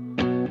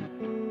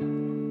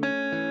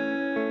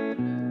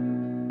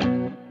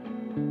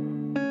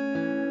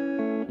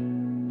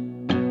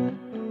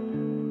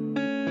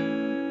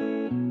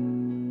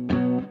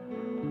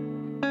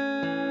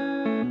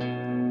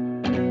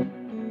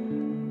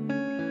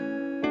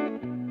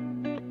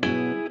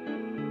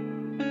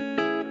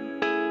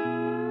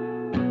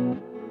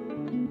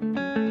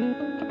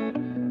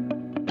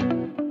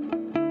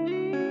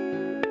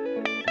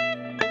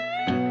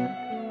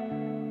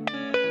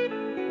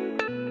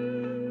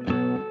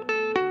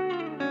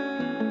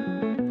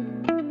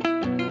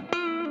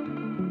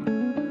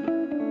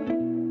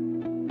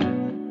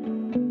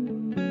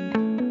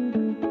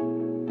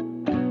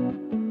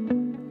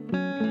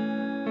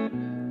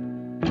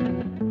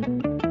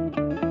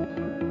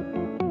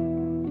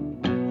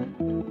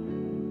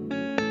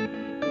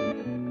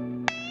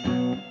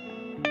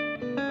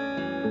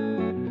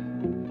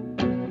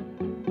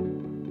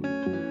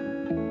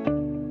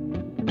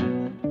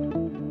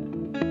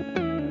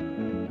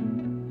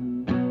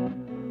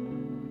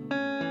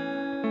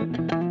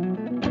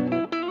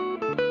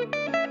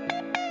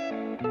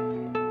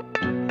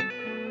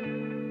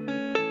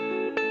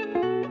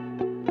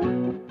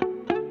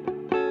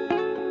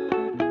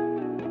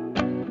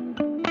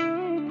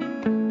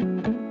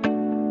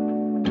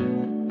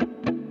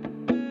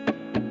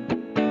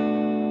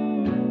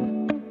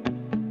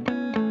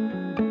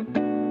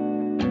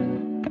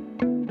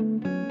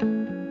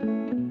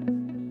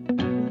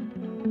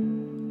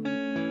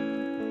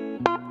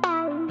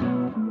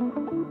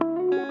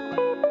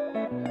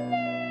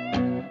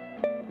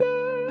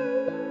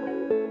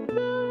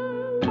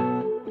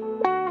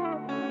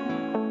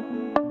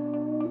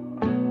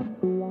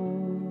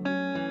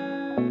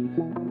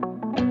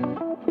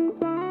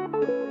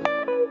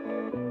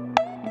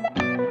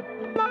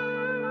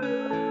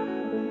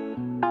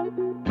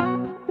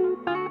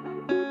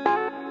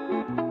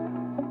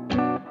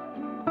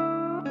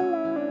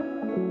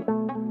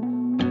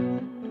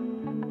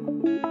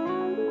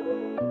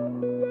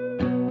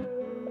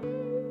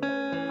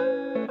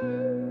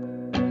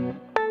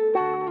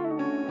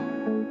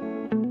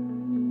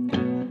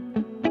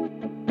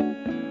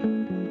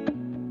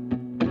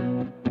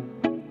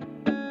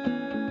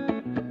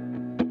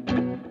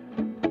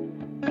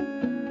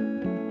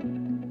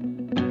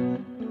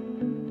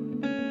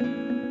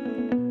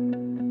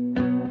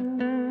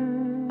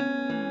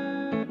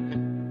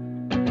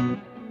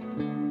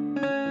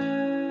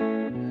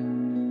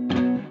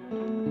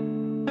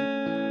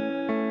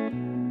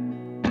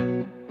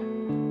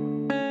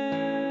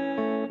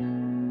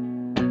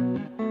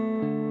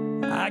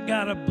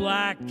 Got a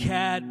black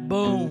cat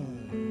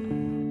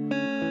bone,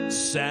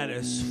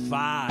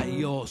 satisfy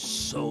your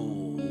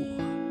soul,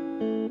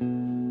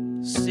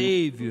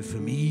 save you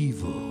from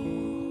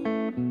evil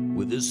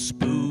with a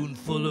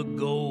spoonful of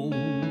gold.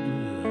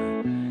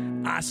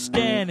 I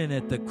standing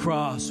at the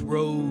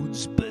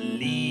crossroads,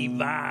 believe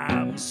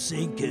I'm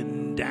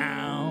sinking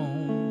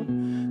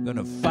down,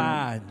 gonna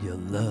find your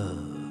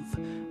love.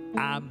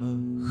 I'm a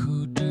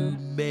hoodoo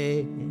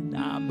man.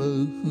 I'm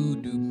a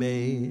hoodoo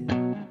man.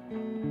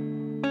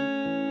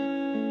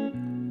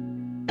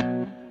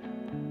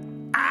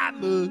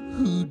 I'm a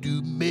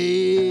hoodoo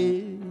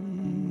man,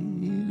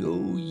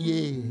 oh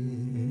yeah.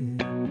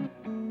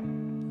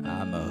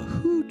 I'm a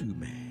hoodoo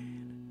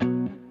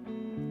man.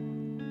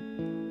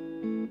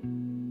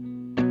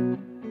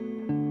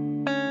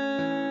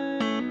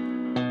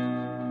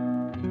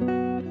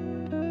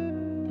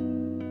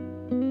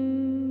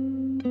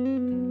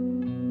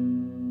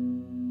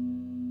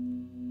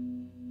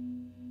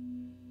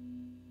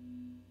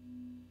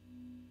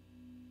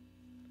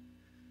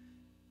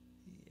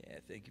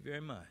 Thank you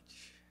very much.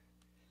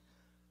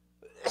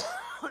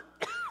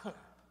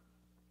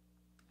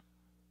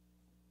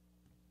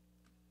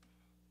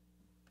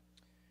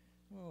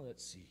 Well,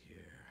 let's see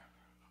here.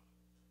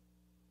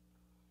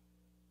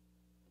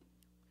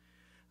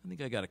 I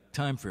think I got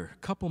time for a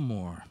couple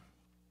more.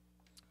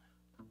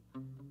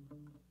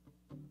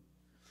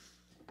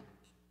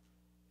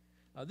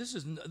 This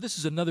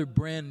is another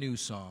brand new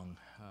song.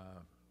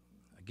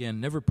 Again,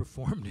 never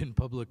performed in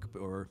public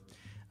or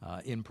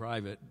in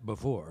private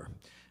before,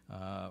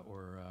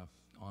 or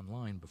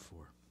online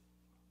before.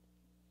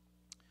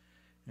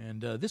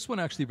 And this one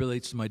actually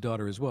relates to my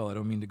daughter as well. I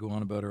don't mean to go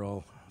on about her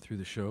all through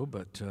the show,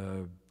 but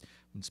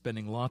been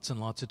spending lots and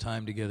lots of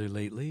time together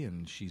lately,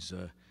 and she's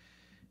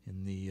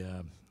in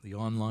the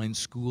online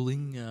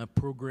schooling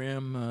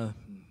program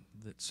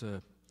that's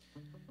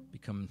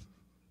become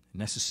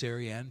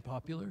necessary and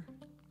popular.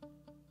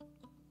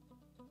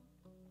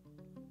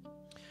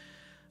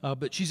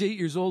 But she's 8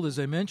 years old, as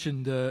I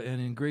mentioned,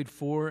 and in grade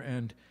 4,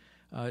 and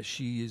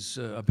she is.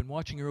 I've been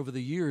watching her over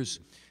the years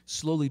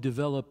slowly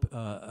develop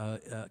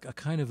a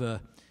kind of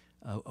a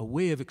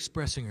way of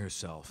expressing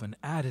herself, an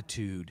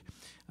attitude,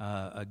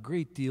 a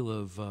great deal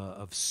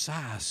of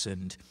sass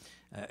and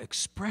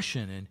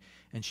expression,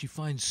 and she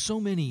finds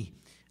so many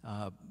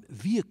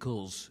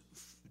vehicles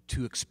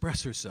to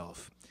express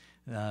herself.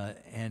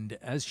 And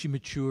as she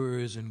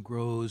matures and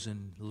grows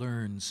and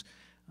learns,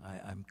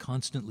 I'm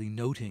constantly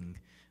noting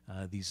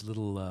these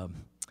little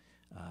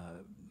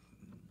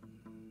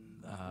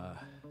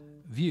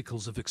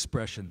vehicles of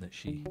expression that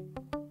she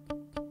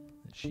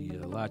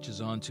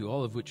latches onto,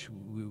 all of which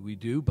we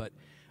do. But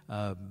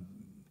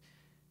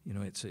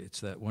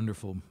it's that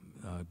wonderful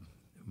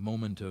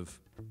moment of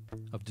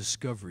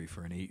discovery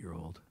for an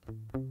 8-year-old.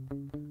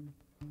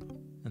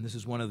 And this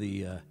is one of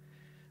the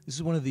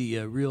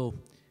real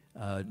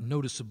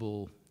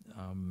noticeable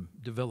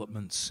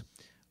developments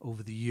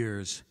over the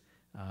years.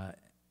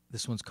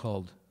 This one's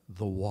called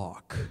The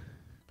Walk.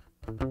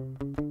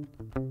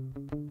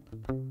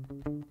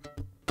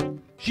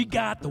 She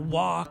got the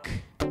walk,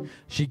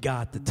 she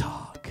got the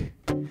talk.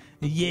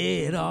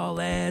 Yeah, it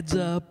all adds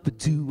up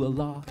to a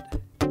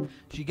lot.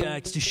 She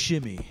likes to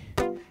shimmy,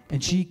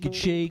 and she could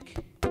shake,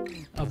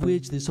 of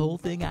which this whole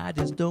thing I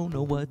just don't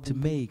know what to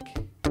make.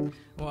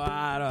 Well,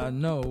 I don't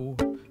know,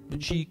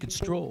 but she could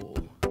stroll.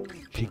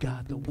 She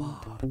got the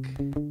walk.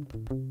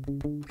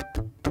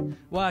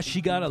 Why, she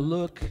got a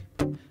look,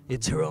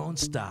 it's her own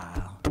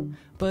style,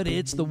 but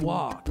it's the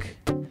walk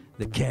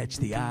that catch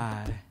the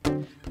eye.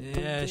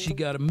 Yeah, she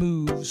got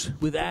moves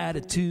with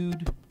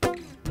attitude,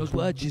 knows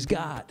what she's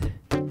got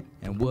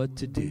and what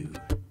to do.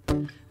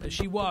 As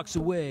she walks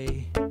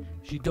away,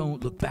 she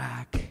don't look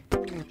back.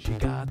 She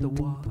got the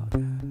walk.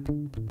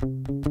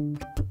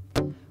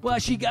 Well,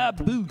 she got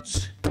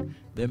boots,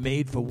 they're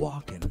made for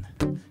walking.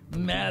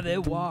 Now they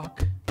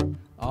walk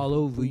all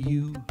over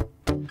you.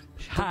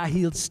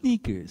 High-heeled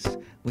sneakers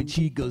when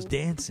she goes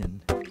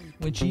dancing.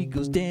 When she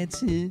goes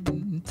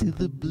dancing to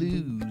the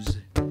blues.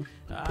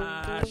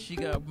 She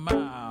got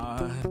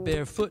my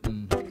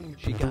barefootin'.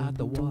 She got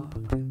the walk.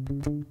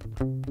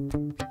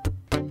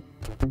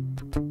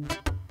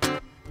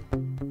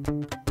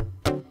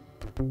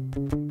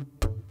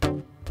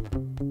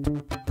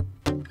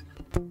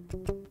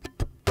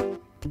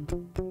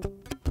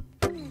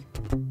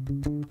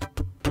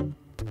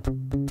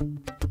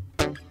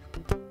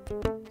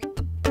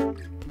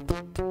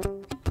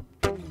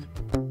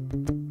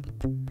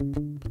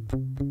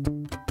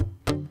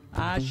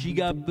 She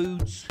got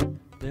boots,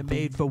 they're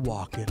made for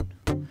walking.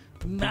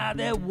 Now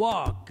they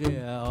walk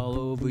all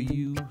over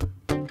you.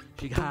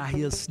 She got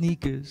high-heel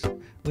sneakers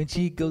when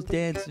she goes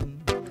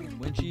dancing.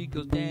 When she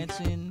goes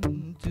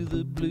dancing to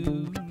the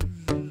blues.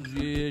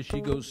 Yeah,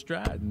 she goes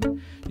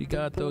striding. She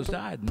got those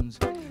tidings.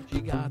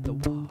 She got the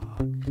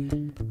walk.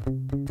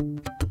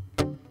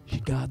 She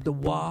got the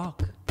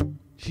walk.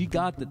 She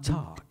got the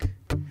talk.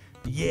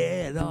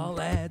 Yeah, it all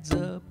adds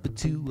up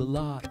to a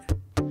lot.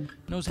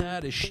 Knows how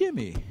to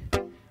shimmy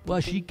while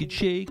she could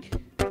shake,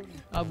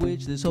 of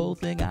which this whole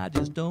thing I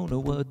just don't know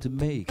what to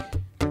make.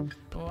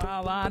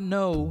 All I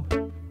know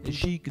is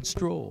she could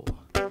stroll.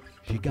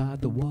 She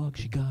got the walk,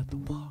 she got the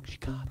walk, she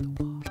got the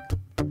walk.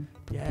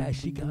 Yeah,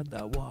 she got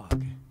that walk.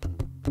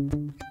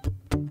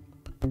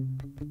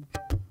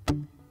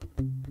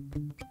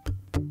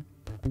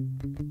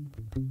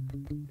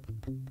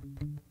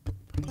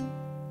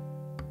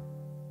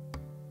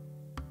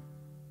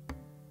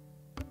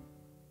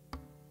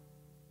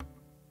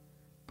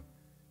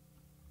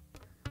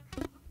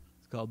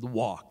 Called The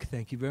Walk.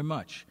 Thank you very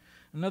much.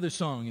 Another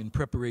song in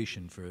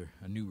preparation for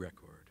a new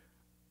record.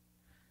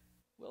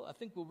 Well, I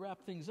think we'll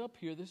wrap things up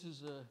here. This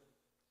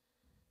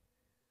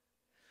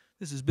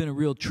has been a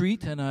real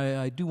treat, and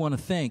I do want to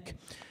thank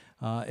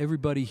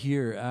everybody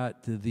here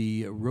at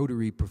the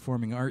Rotary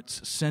Performing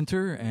Arts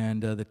Center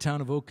and the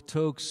Town of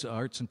Okotoks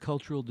Arts and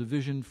Cultural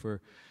Division for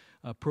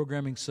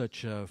programming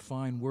such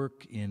fine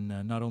work in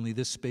not only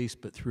this space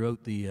but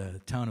throughout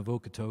the Town of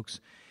Okotoks.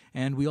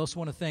 And we also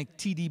want to thank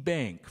TD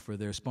Bank for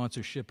their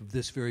sponsorship of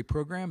this very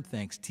program.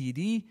 Thanks,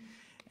 TD.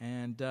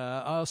 And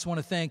I also want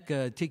to thank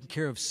taking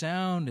care of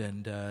sound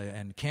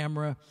and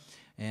camera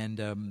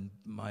and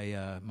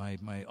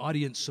my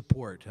audience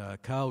support,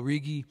 Kyle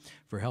Rigi,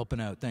 for helping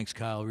out. Thanks,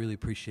 Kyle. Really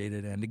appreciate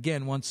it. And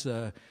again, once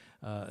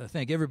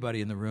thank everybody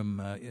in the room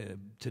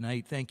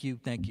tonight. Thank you.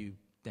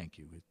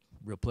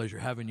 Real pleasure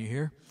having you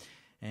here.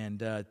 And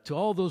to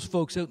all those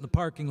folks out in the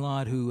parking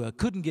lot who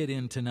couldn't get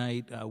in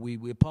tonight,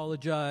 we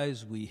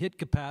apologize. We hit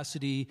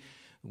capacity.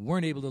 We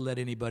weren't able to let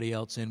anybody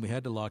else in. We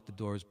had to lock the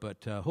doors.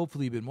 But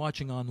hopefully you've been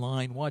watching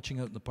online, watching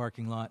out in the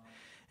parking lot,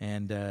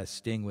 and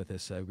staying with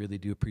us. I really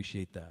do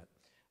appreciate that.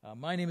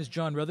 My name is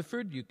John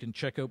Rutherford. You can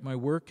check out my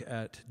work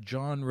at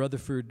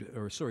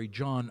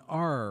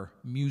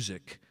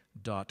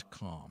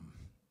johnrmusic.com.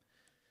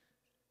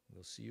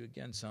 We'll see you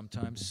again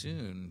sometime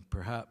soon,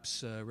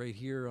 perhaps right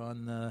here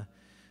on the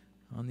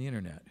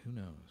internet. Who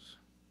knows?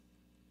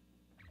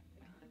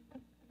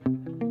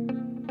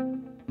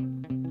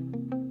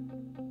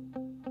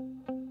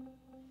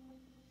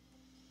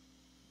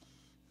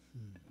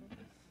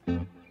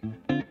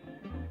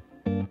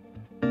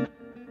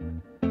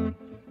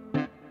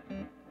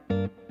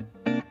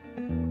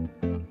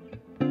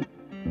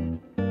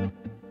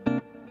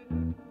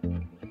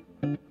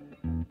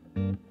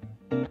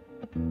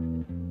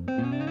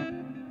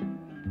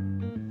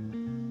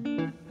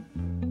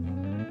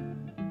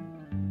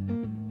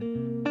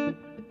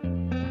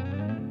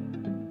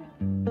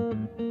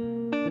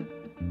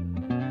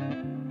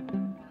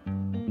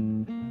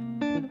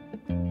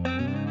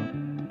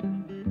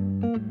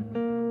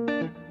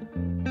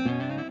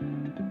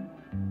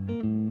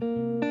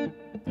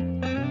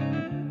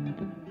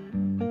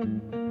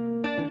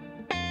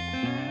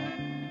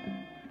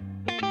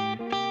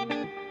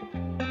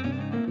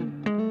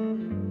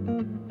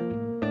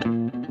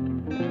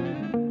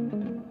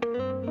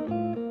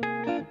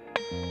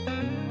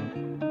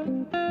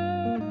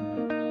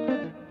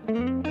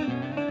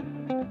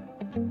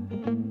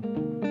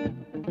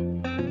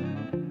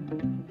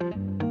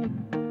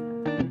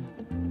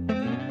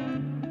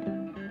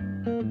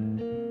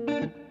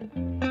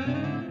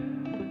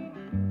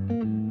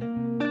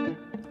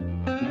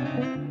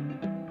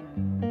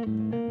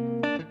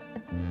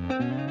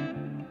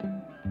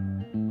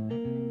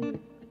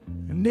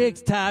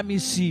 Next time you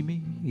see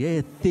me,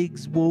 yeah,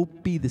 things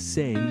won't be the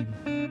same.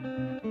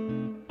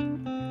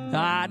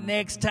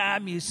 Next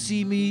time you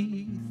see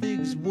me,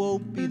 things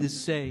won't be the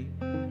same.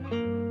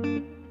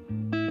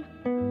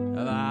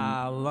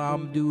 All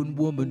I'm doing,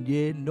 woman,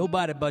 yeah,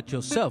 nobody but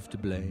yourself to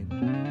blame.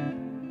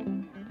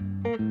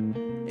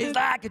 It's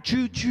like a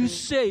true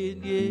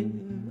saying, yeah,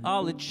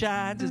 all that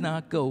shines is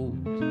not gold.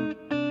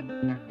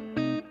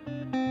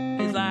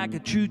 It's like a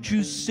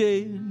true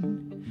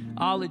saying,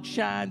 all that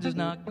shines is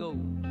not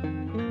gold.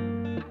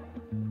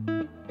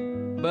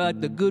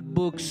 But the good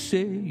books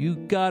say you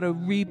gotta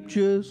reap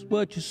just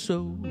what you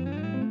sow.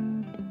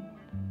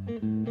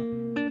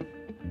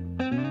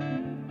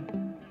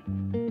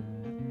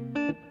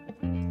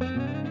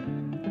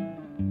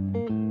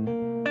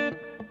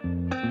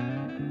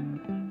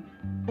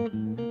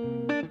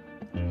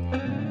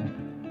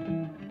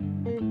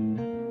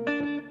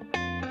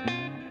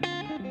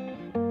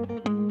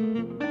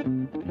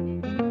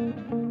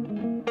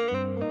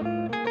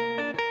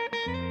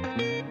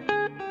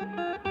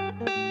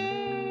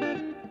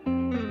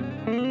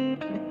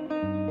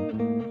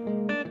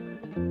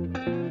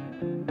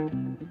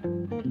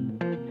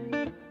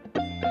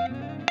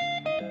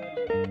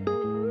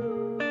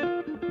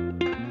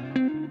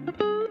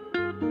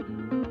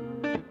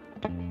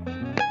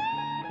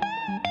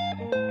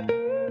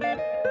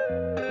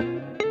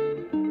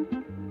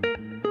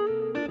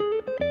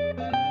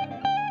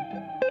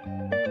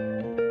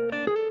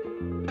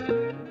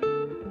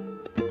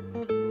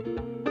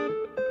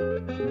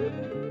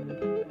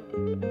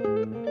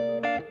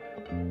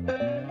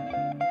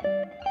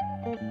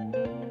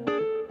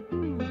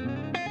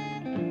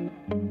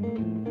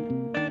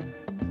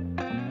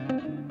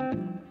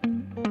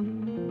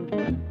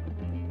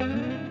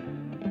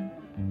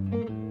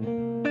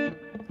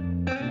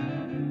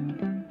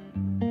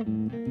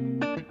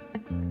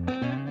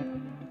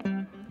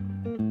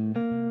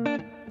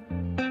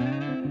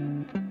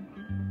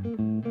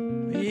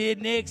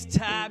 Next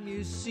time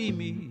you see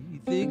me,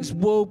 things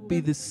won't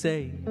be the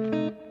same.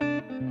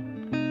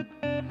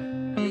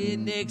 Yeah,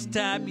 next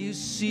time you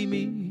see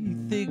me,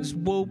 things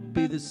won't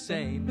be the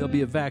same. There'll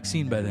be a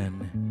vaccine by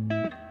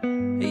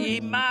then. Hey,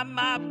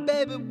 my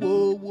baby,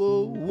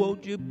 whoa,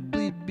 won't you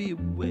please be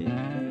away?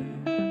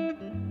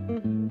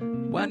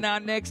 Why now,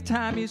 next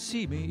time you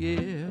see me,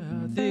 yeah,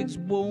 things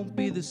won't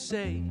be the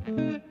same.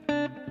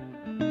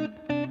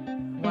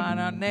 Why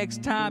now,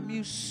 next time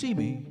you see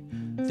me,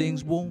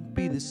 things won't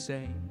be the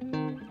same.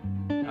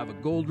 I have a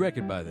gold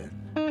record by then.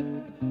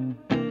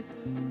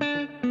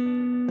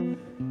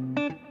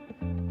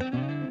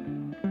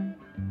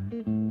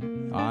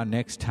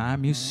 Next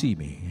time you see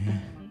me.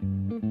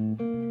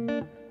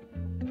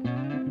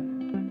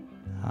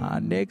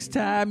 Next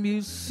time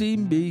you see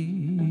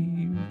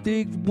me,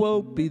 things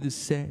won't be the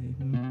same.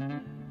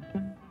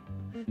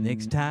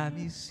 Next time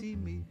you see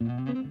me,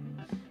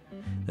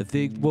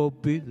 things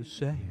won't be the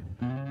same.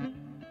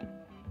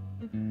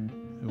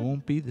 It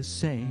won't be the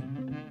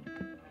same.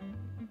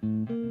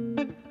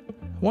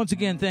 Once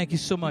again, thank you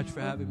so much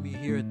for having me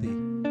here at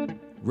the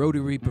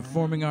Rotary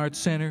Performing Arts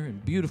Center in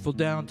beautiful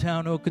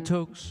downtown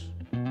Okotoks.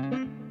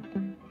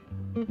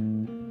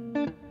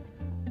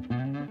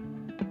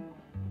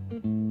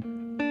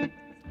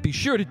 Be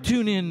sure to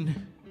tune in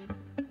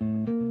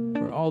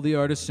for all the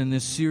artists in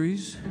this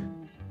series.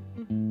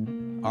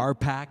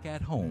 RPAC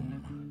at home.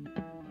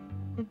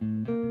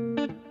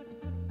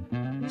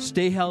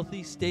 Stay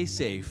healthy, stay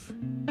safe.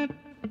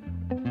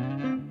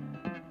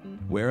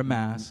 Wear a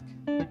mask.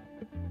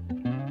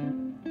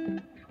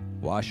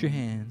 Wash your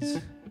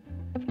hands.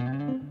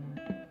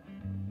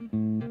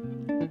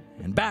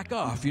 And back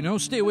off, you know?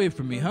 Stay away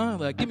from me, huh?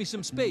 Like, give me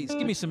some space,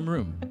 give me some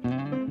room.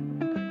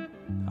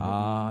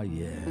 Ah,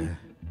 yeah.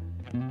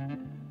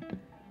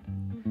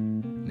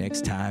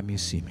 Next time you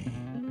see me.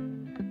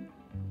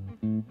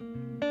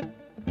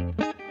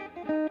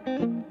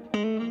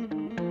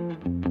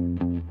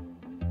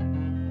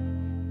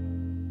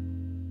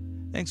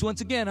 Thanks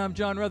once again. I'm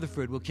John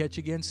Rutherford. We'll catch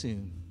you again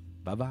soon.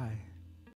 Bye-bye.